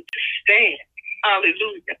be able to stand?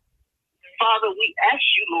 Hallelujah. Father, we ask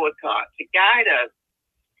you, Lord God, to guide us,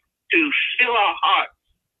 to fill our hearts,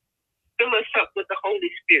 fill us up with the Holy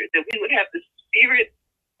Spirit, that we would have the spirit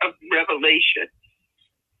of revelation,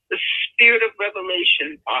 the spirit of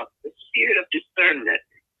revelation, Father, the spirit of discernment,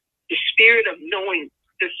 the spirit of knowing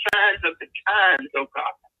the signs of the times, oh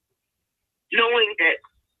God, knowing that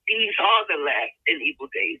these are the last and evil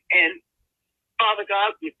days. And Father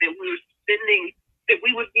God, that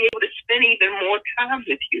we would be able to spend even more time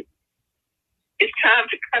with you. It's time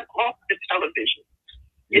to cut off the television.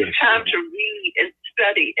 It's time to read and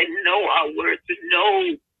study and know our words, to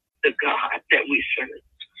know the God that we serve,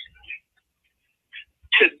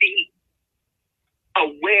 to be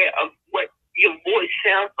aware of what your voice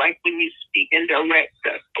sounds like when you speak and direct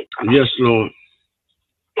us. Oh God. Yes, Lord.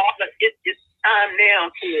 Father, it's time now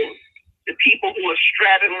for the people who are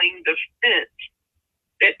straddling the fence,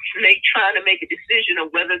 that's trying to make a decision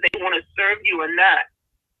of whether they want to serve you or not.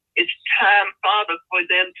 It's time, Father, for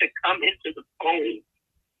them to come into the fold.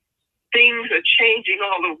 Things are changing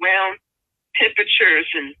all around, temperatures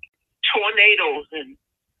and tornadoes and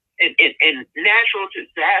natural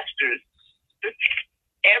disasters.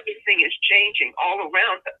 Everything is changing all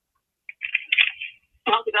around us.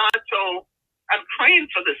 Father God, so I'm praying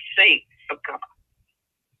for the saints of God.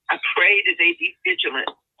 I pray that they be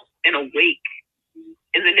vigilant and awake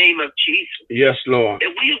in the name of Jesus. Yes, Lord.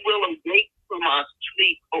 That we will awake from our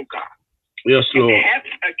sleep, oh God. Yes, Lord. And have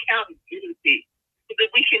accountability so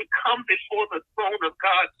that we can come before the throne of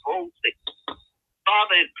God boldly,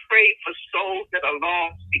 Father, and pray for souls that are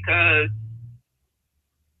lost, because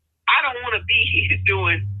I don't want to be here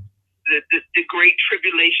doing the great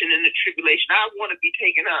tribulation and the tribulation. I want to be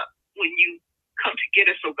taken up when you come to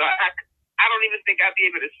get us, oh God. I don't even think I'd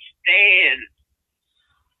be able to stand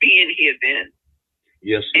being here then.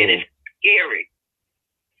 Yes, Lord. And it's scary.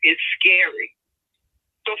 It's scary.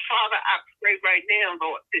 So, Father, I pray right now,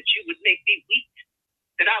 Lord, that you would make me weak,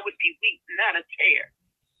 that I would be weak, not a tear,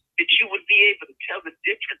 that you would be able to tell the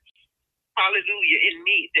difference, hallelujah, in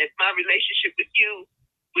me, that my relationship with you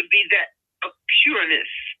would be that of pureness,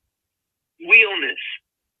 realness,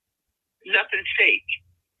 nothing fake,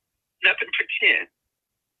 nothing pretend.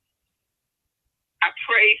 I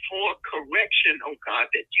pray for correction, oh God,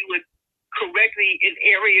 that you would correct me in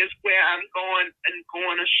areas where I'm going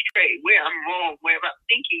astray, where I'm wrong, where my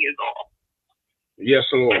thinking is off. Yes,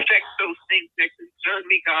 Lord. Perfect those things that concern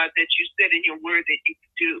me, God, that you said in your word that you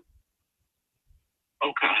could do.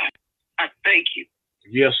 Oh God, I thank you.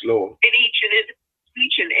 Yes, Lord. And each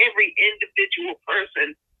and every individual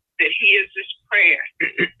person that hears this prayer,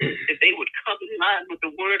 that they would come in line with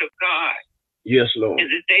the word of God. Yes, Lord. And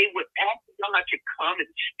that they would ask God to come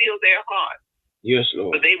and still their heart. Yes,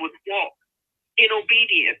 Lord. But they would walk in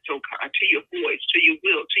obedience, oh God, to your voice, to your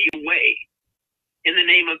will, to your way, in the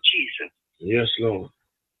name of Jesus. Yes, Lord.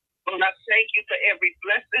 Lord, I thank you for every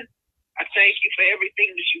blessing. I thank you for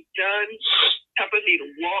everything that you've done, helping me to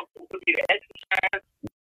walk, helping me to exercise,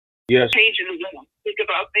 yes, changing the way I think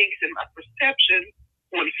about things and my perception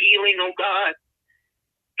on healing, oh God.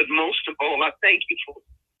 But most of all, I thank you for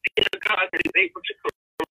being a God that is able to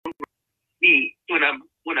correct me when I'm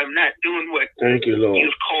not doing what thank you, Lord.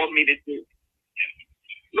 you've called me to do.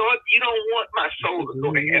 Lord, you don't want my soul to go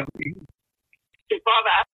to hell. So,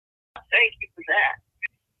 Father, I thank you for that.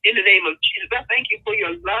 In the name of Jesus, I thank you for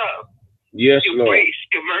your love, yes, your Lord. grace,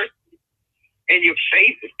 your mercy, and your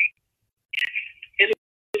favor. In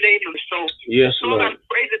the name of the soul. Yes, Lord, Lord. I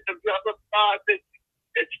pray that the love of God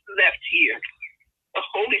that's left here, the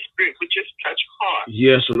Holy Spirit would just touch hearts.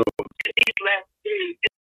 Yes, Lord. In these last days,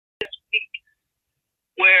 this week,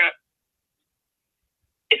 where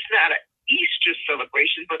it's not an Easter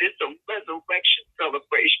celebration, but it's a resurrection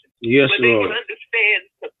celebration. Yes, where they Lord. would understand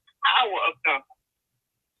the power of God,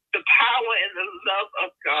 the power and the love of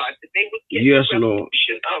God, that they would get yes, the Lord.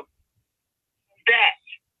 revelation of that,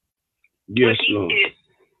 Yes, what he Lord. did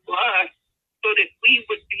for us, so that we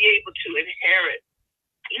would be able to inherit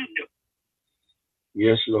kingdom.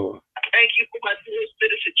 Yes, Lord. thank you for my dual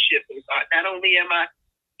citizenship, oh God. Not only am I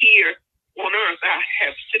here on earth, I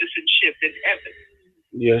have citizenship in heaven.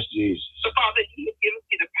 Yes, Jesus. So, Father, you have given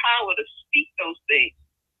me the power to speak those things.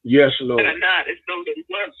 Yes, Lord. That are not as though they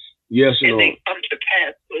were. Yes, and Lord. they come to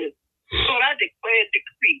pass. So, Lord, I declare and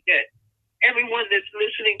decree that everyone that's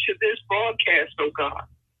listening to this broadcast, oh God,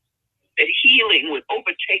 that healing would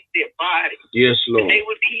overtake their body. Yes, Lord. And they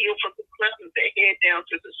would be healed from the crown of their head down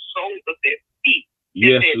to the soles of their feet.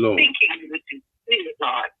 Yes, their Lord. Thinking would be clear,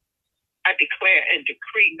 God. I declare and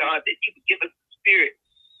decree, God, that you would give us the spirit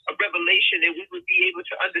of revelation, and we would be able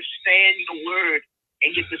to understand your word and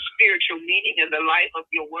get the spiritual meaning and the life of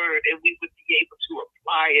your word, and we would be able to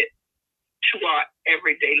apply it to our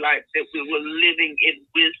everyday life, that we were living in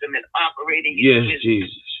wisdom and operating in wisdom. Yes,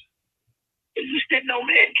 Jesus. You said no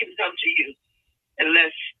man can come to you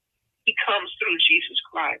unless he comes through Jesus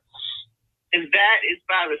Christ. And that is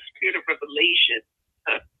by the spirit of revelation.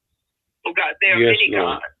 Oh God, there are many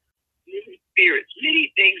gods, many spirits,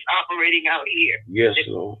 many things operating out here. Yes,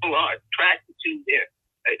 Lord. People are attracted to. They're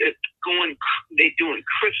doing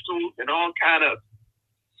crystals and all kind of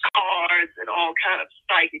cards and all kind of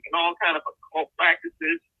psychic and all kind of occult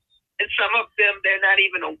practices. And some of them, they're not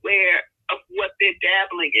even aware of what they're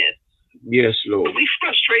dabbling in. Yes, Lord. But we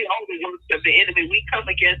frustrate all the works of the enemy. We come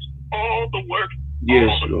against all the work, yes,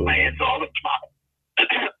 all the Lord. plans, all the plots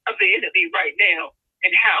of the enemy right now,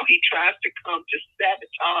 and how he tries to come to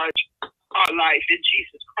sabotage our life in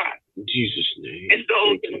Jesus Christ. In Jesus' name. And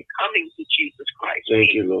those that are coming to Jesus Christ.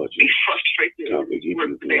 Thank you, Lord. We frustrate them.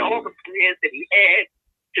 All the plans that he had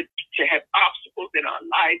to have obstacles in our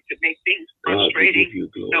life, to make things frustrating.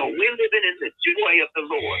 No, we're living in the joy of the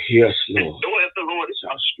Lord. Yes, Lord. The joy of the Lord is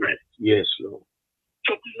our strength. Yes, Lord.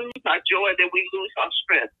 So we lose our joy, then we lose our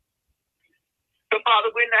strength. So,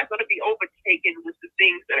 Father, we're not going to be overtaken with the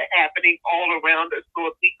things that are happening all around us.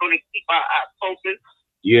 Lord, we're going to keep our eyes focused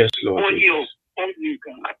on you,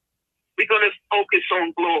 God. We're going to focus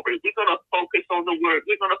on glory. We're going to focus on the word.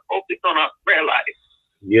 We're going to focus on our prayer life.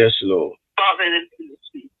 Yes, Lord. Father, in the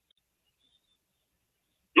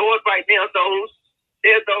Lord, right now,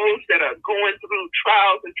 there are those that are going through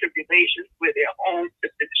trials and tribulations where their homes have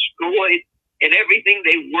been destroyed and everything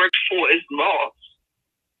they worked for is lost.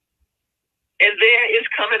 And there is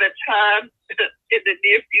coming a time in the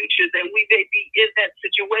near future that we may be in that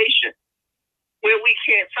situation where we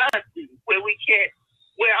can't find food, where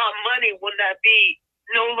our money will not be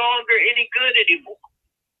no longer any good anymore.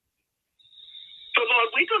 So, Lord,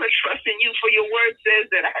 we're going to trust in you, for your word says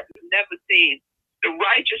that I have never seen the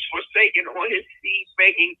righteous forsaken or his seed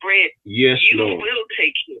begging bread. Yes, you Lord. will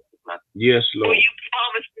take care of us. Yes, Lord. For you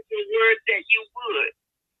promised in your word that you would.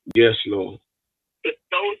 Yes, Lord. But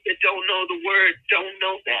those that don't know the word don't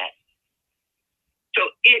know that. So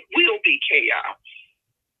it will be chaos.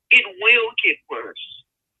 It will get worse.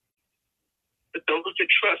 But those that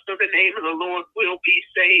trust in the name of the Lord will be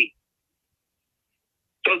saved.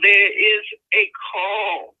 So there is a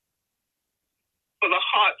call for the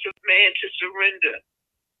hearts of man to surrender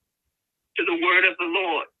to the word of the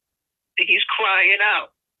Lord. And he's crying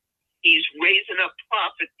out. He's raising up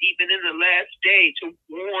prophets even in the last day to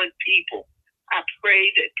warn people. I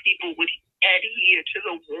pray that people would adhere to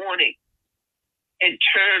the warning and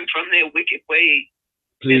turn from their wicked ways.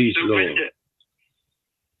 Please, and surrender. Lord.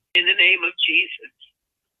 In the name of Jesus.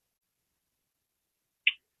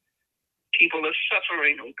 People are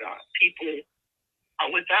suffering, oh God. People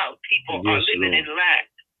are without. People are living in lack.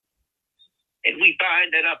 And we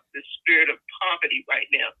bind up the spirit of poverty right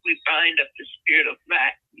now. We bind up the spirit of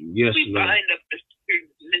lack. Yes, we Lord. bind up the spirit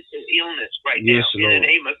of mental illness right yes, now Lord. in the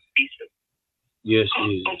name of Jesus. Yes,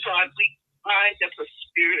 oh God, we bind up a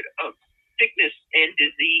spirit of sickness and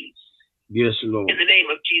disease. Yes, Lord. In the name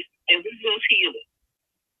of Jesus. And we lose healing.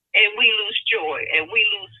 And we lose joy. And we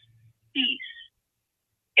lose peace.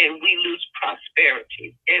 And we lose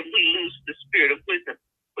prosperity. And we lose the spirit of wisdom.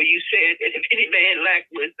 For you said that if any man lack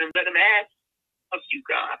wisdom, let him ask of you,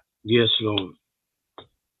 God. Yes, Lord.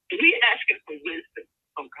 We're asking for wisdom,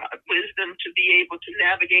 oh God. Wisdom to be able to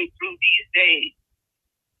navigate through these days.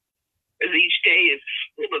 As each day is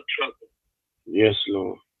full of trouble. Yes,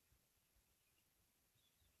 Lord.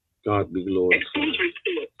 God be glorified. And whose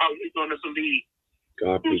report are we going to believe?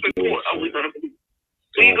 God be glorified. Whose report are we going to believe?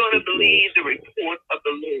 We're going to believe the report of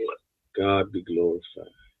the Lord. God be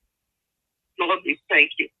glorified. Lord, we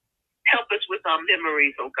thank you. Help us with our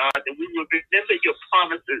memories, oh God, that we will remember your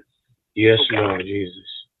promises. Yes, oh Lord Jesus.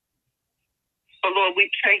 Oh Lord, we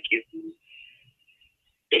thank you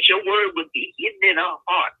that your word would be hidden in our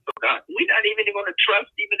hearts, oh God. We're not even going to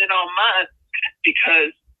trust even in our minds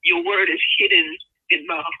because your word is hidden in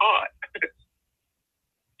my heart.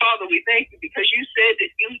 Father, we thank you because you said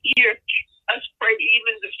that you hear us pray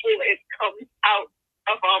even before it comes out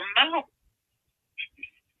of our mouth.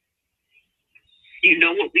 You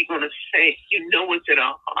know what we're going to say. You know what's in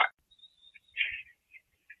our heart.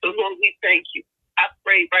 So, Lord, we thank you. I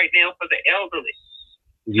pray right now for the elderly.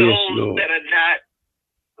 Yes, those Lord. that are not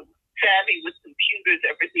savvy with computers.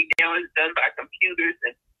 Everything now is done by computers.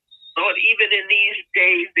 And, Lord, even in these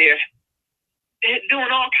days, they're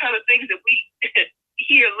doing all kinds of things that we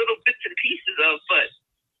hear little bits and pieces of, but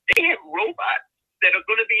they have robots that are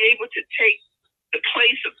going to be able to take the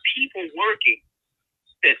place of people working.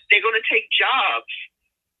 That they're going to take jobs.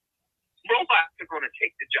 Robots are going to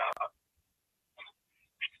take the job.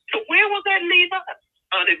 So where will that leave us?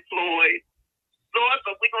 Unemployed. Lord,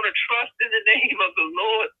 but we're going to trust in the name of the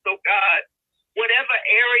Lord. So God, whatever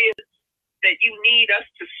areas that you need us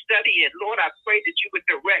to study in, Lord, I pray that you would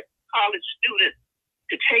direct college students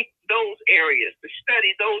to take those areas, to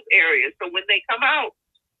study those areas. So when they come out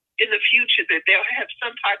in the future, that they'll have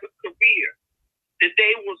some type of career, that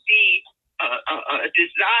they will be a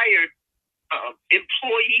desired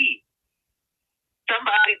employee,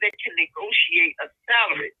 somebody that can negotiate a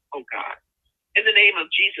salary, oh God. In the name of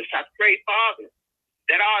Jesus, I pray, Father,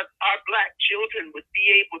 that our Black children would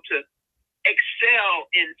be able to excel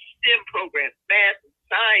in STEM programs, math and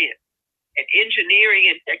science, and engineering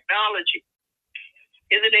and technology.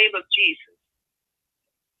 In the name of Jesus.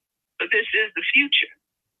 But this is the future.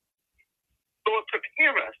 Lord,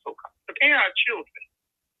 prepare us, oh God. Prepare our children.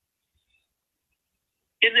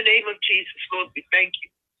 In the name of Jesus, Lord, we thank you.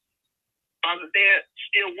 Father, there are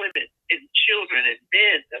still women and children and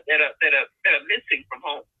men that are missing from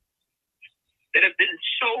home, that have been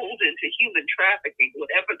sold into human trafficking,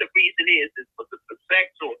 whatever the reason is for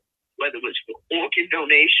sex, or whether it was for organ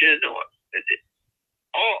donation or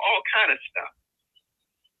all kind of stuff.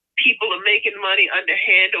 People are making money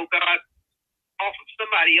underhand, oh God, off of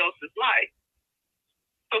somebody else's life.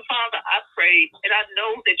 So, Father, I pray, and I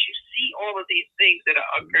know that you see all of these things that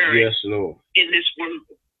are occurring Yes, Lord. in this world.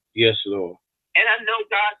 Yes, Lord. And I know,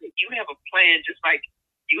 God, that you have a plan just like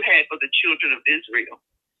you had for the children of Israel.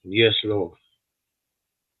 Yes, Lord.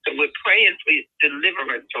 So we're praying for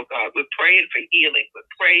deliverance, oh God. We're praying for healing. We're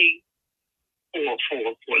praying for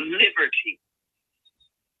liberty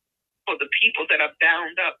for the people that are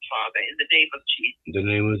bound up, Father, in the name of Jesus. In the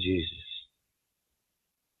name of Jesus.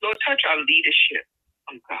 Lord, touch our leadership.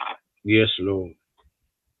 Oh God. Yes, Lord.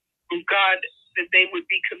 Oh God, that they would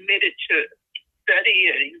be committed to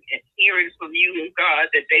studying and hearing from you, oh God,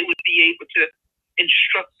 that they would be able to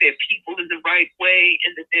instruct their people in the right way,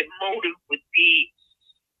 and that their motive would be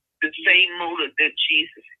the same motive that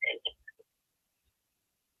Jesus had.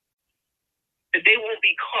 That they won't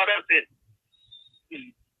be caught up in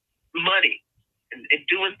money and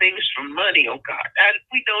doing things for money, oh God. And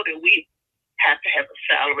we know that we have to have a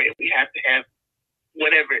salary, and we have to have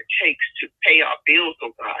whatever it takes to pay our bills,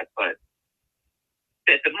 oh God, but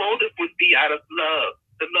that the motive would be out of love,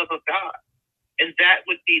 the love of God. And that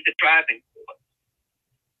would be the driving force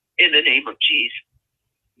in the name of Jesus.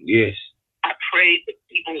 Yes. I pray that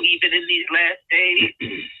people, even in these last days,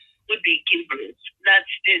 would be givers, not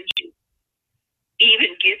stingy,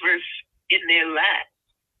 even givers in their lack,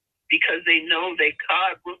 because they know that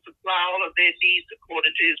God will supply all of their needs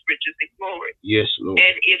according to his riches and glory. Yes, Lord.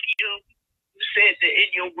 And if you said that in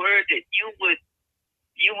your word that you would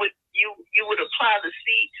apply the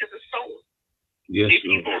seed to the sower. Yes, if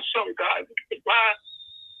Lord. You will sow, God, you supply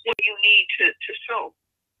what you need to sow.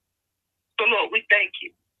 So Lord, we thank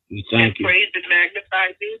you. We thank you. Praise and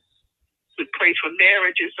magnify you. We pray for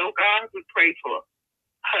marriages, oh God. We pray for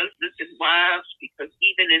husbands and wives, because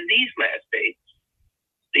even in these last days,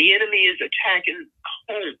 the enemy is attacking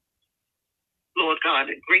homes, Lord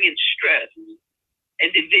God, and bringing stress and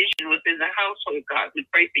division within the household, God. We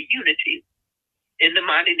pray for unity in the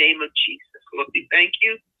mighty name of Jesus. Lord, we thank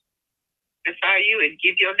you, magnify you, and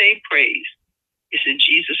give your name praise. It's in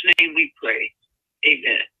Jesus' name we pray.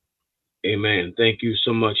 Amen. Amen. Thank you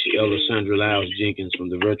so much, Elder Sandra Lyles Jenkins from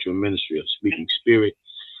the Virtual Ministry of Speaking Spirit.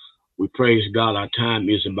 We praise God. Our time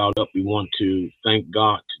is about up. We want to thank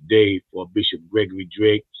God today for Bishop Gregory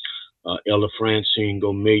Drake, Elder Francine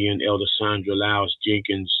Gomillion, Elder Sandra Lyles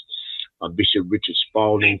Jenkins, Bishop Richard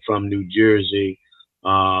Spalding from New Jersey,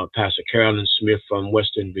 Pastor Carolyn Smith from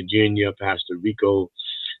Western Virginia, Pastor Rico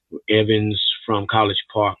Evans from College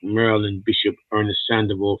Park, Maryland, Bishop Ernest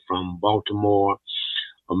Sandoval from Baltimore,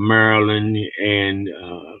 Maryland, and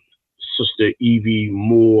Sister Evie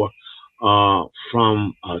Moore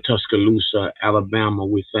from Tuscaloosa, Alabama.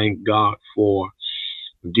 We thank God for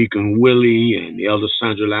Deacon Willie and Elder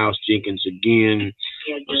Sandra Lyles Jenkins again,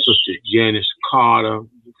 Sister Janice Carter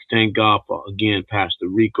thank God for, again, Pastor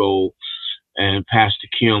Rico and Pastor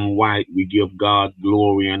Kim White. We give God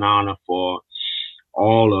glory and honor for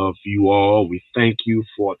all of you all. We thank you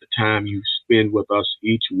for the time you spend with us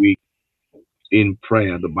each week in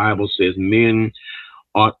prayer. The Bible says men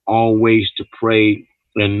ought always to pray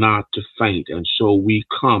and not to faint. And so we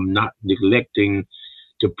come not neglecting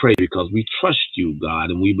to pray because we trust you,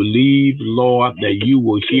 God, and we believe, Lord, that you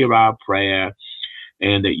will hear our prayer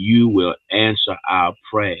and that you will answer our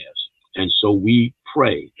prayers. And so we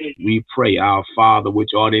pray. We pray, our Father which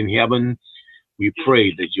art in heaven. We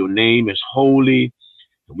pray that your name is holy.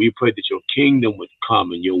 And we pray that your kingdom would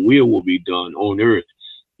come and your will be done on earth,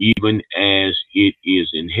 even as it is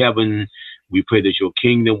in heaven. We pray that your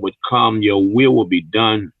kingdom would come, your will be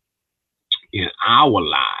done in our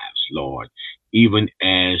lives, Lord, even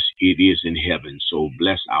as it is in heaven. So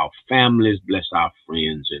bless our families, bless our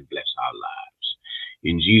friends, and bless our lives.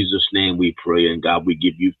 In Jesus' name we pray, and God, we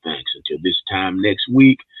give you thanks. Until this time next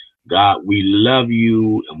week, God, we love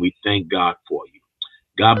you, and we thank God for you.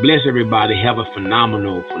 God bless everybody. Have a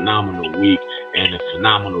phenomenal, phenomenal week and a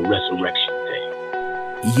phenomenal Resurrection Day.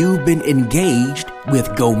 You've been engaged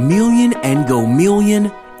with Go Million and Go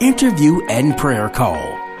Million interview and prayer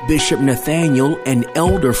call. Bishop Nathaniel and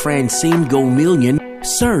Elder Francine Go Million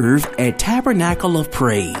serve at Tabernacle of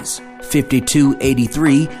Praise,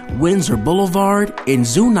 5283 Windsor Boulevard in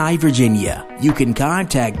Zuni, Virginia. You can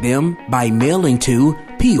contact them by mailing to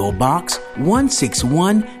P.O. Box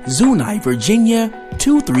 161, Zuni, Virginia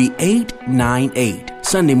 23898.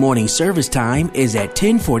 Sunday morning service time is at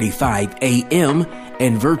 10:45 a.m.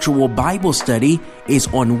 and virtual Bible study is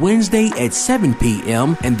on Wednesday at 7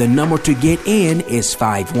 p.m. and the number to get in is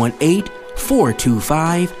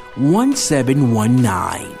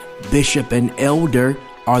 518-425-1719. Bishop and Elder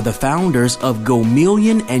are the founders of Go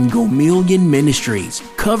Million and Go Million Ministries,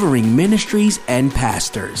 covering ministries and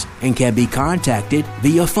pastors, and can be contacted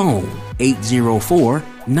via phone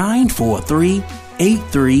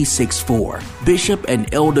 804-943-8364. Bishop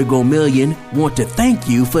and Elder Go Million want to thank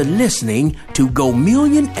you for listening to Go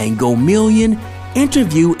Million and Go Million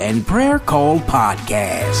Interview and Prayer Call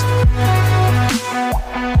Podcast.